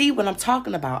they see what I'm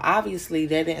talking about, obviously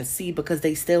they didn't see because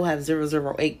they still have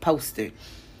 008 posted.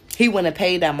 He went and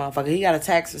paid that motherfucker. He got a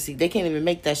tax receipt. They can't even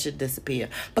make that shit disappear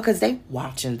because they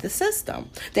watching the system.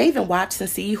 They even watch and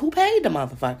see who paid the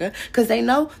motherfucker because they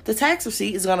know the tax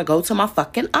receipt is going to go to my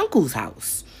fucking uncle's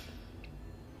house.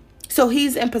 So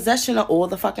he's in possession of all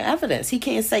the fucking evidence. He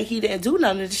can't say he didn't do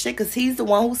none of this shit because he's the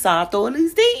one who signed all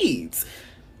these deeds.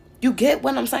 You get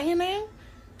what I'm saying now?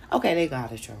 Okay, they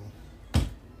got it, y'all.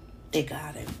 They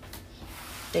got it.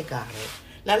 They got it.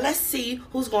 Now let's see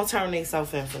who's going to turn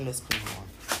themselves in from this point on.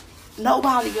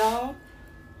 Nobody, y'all.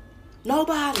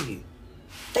 Nobody.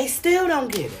 They still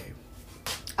don't get it.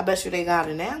 I bet you they got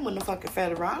it now when the fucking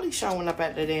federale showing up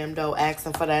at the damn door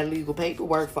asking for that legal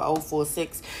paperwork for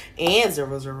 046 and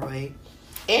 008.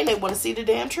 And they want to see the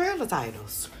damn trailer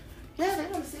titles. Yeah,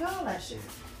 they want to see all that shit.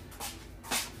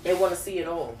 They want to see it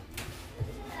all.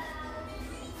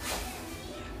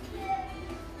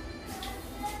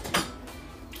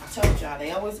 I told y'all,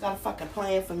 they always got a fucking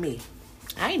plan for me.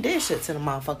 I ain't did shit to the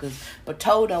motherfuckers, but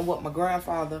told them what my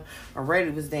grandfather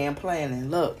already was damn planning.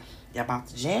 Look, y'all about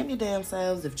to jam your damn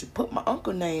selves if you put my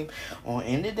uncle name on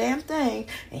any damn thing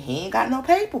and he ain't got no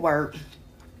paperwork.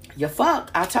 You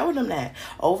fucked. I told him that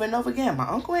over and over again. My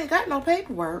uncle ain't got no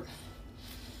paperwork.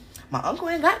 My uncle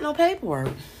ain't got no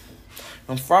paperwork.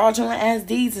 Them fraudulent ass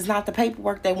deeds is not the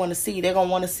paperwork they want to see. They're going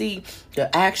to want to see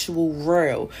the actual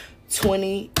real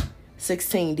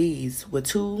 2016 deeds with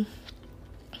two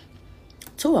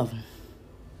of them.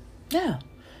 Yeah.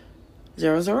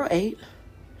 008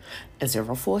 and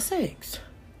 046.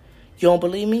 You don't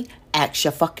believe me? Ask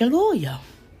your fucking lawyer.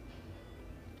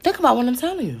 Think about what I'm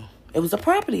telling you. It was a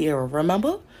property error,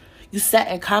 remember? You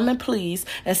sat in common pleas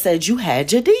and said you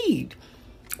had your deed.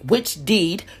 Which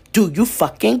deed do you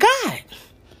fucking got?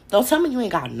 Don't tell me you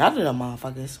ain't got none of them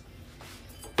motherfuckers.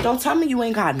 Don't tell me you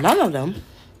ain't got none of them.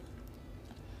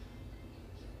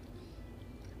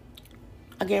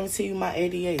 I guarantee you my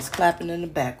ADA is clapping in the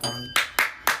background.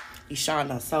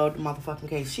 Ishana sold the motherfucking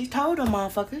case. She told them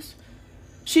motherfuckers.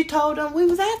 She told them we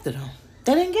was after them.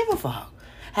 They didn't give a fuck.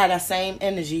 Had that same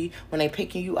energy when they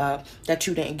picking you up that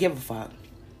you didn't give a fuck.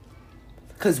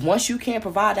 Because once you can't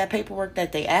provide that paperwork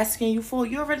that they asking you for,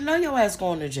 you already know your ass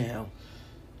going to jail.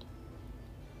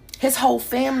 His whole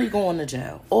family going to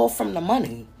jail. All from the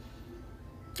money.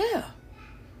 Yeah.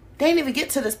 They didn't even get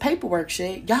to this paperwork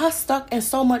shit. Y'all stuck in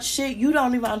so much shit you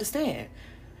don't even understand.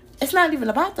 It's not even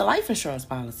about the life insurance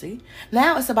policy.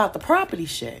 Now it's about the property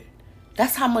shit.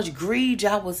 That's how much greed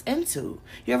y'all was into.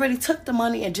 You already took the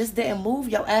money and just didn't move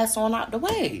your ass on out the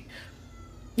way.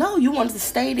 No, you wanted to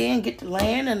stay there and get the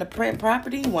land and the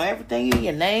property. You want everything in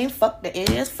your name. Fuck the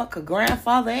heirs. Fuck her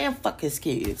grandfather and fuck his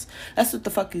kids. That's what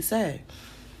the fuck you said.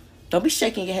 Don't be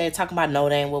shaking your head talking about no,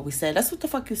 that ain't what we said. That's what the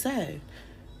fuck you said.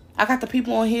 I got the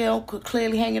people on here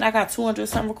clearly hanging. I got 200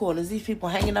 some recordings. These people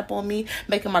hanging up on me,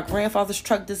 making my grandfather's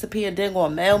truck disappear, and then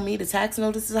going to mail me the tax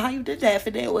notices. How you did that if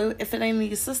it ain't in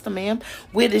your system, ma'am?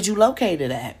 Where did you locate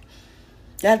it at?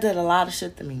 That did a lot of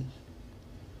shit to me.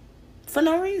 For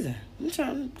no reason. I'm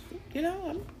trying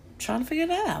to figure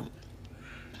that out.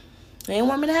 They didn't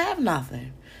want me to have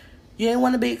nothing. You didn't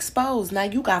want to be exposed. Now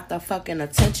you got the fucking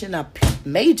attention of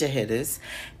major hitters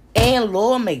and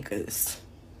lawmakers.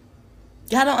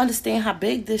 Y'all don't understand how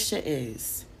big this shit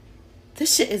is.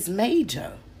 This shit is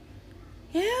major.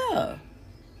 Yeah.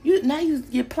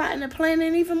 You're plotting and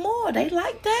planning even more. They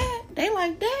like that. They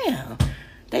like, damn.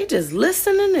 They just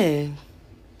listening in.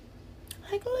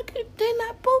 Like, look at, they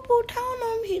not Boo-Boo told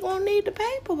him he gonna need the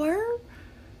paperwork.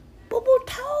 Boo-Boo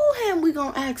told him we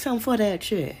gonna ask him for that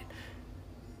shit.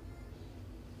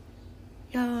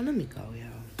 Y'all, let me go,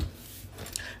 y'all.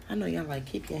 I know y'all like,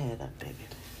 keep your head up, baby.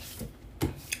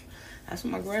 That's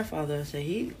what my grandfather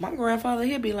said. My grandfather,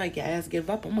 he'd be like, your ass give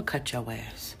up, I'm gonna cut your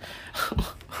ass.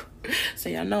 So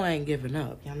y'all know I ain't giving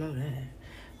up. Y'all know that.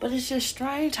 But it's just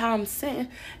strange how I'm sitting.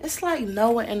 It's like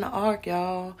Noah in the ark,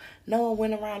 y'all. Noah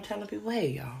went around telling people,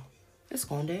 hey, y'all, it's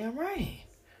gonna damn rain.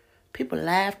 People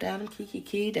laughed at him,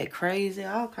 kiki, they crazy,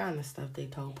 all kind of stuff they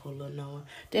told poor little Noah.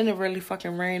 Then it really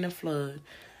fucking rained and flood.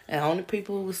 And the only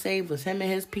people who was saved was him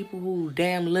and his people who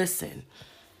damn listen.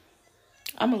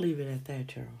 I'm going to leave it at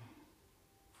that, y'all.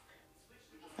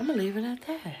 I'm going to leave it at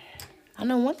that. I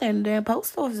know one thing, the damn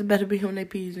post office better be on their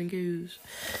P's and Q's.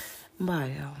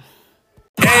 Bye, y'all.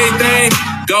 Anything,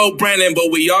 go Brandon,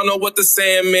 but we all know what the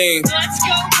saying means. Let's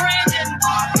go, Brandon.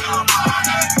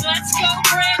 Let's go,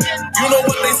 Brandon. You know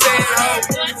what they saying, ho?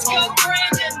 Let's go,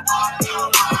 Brandon.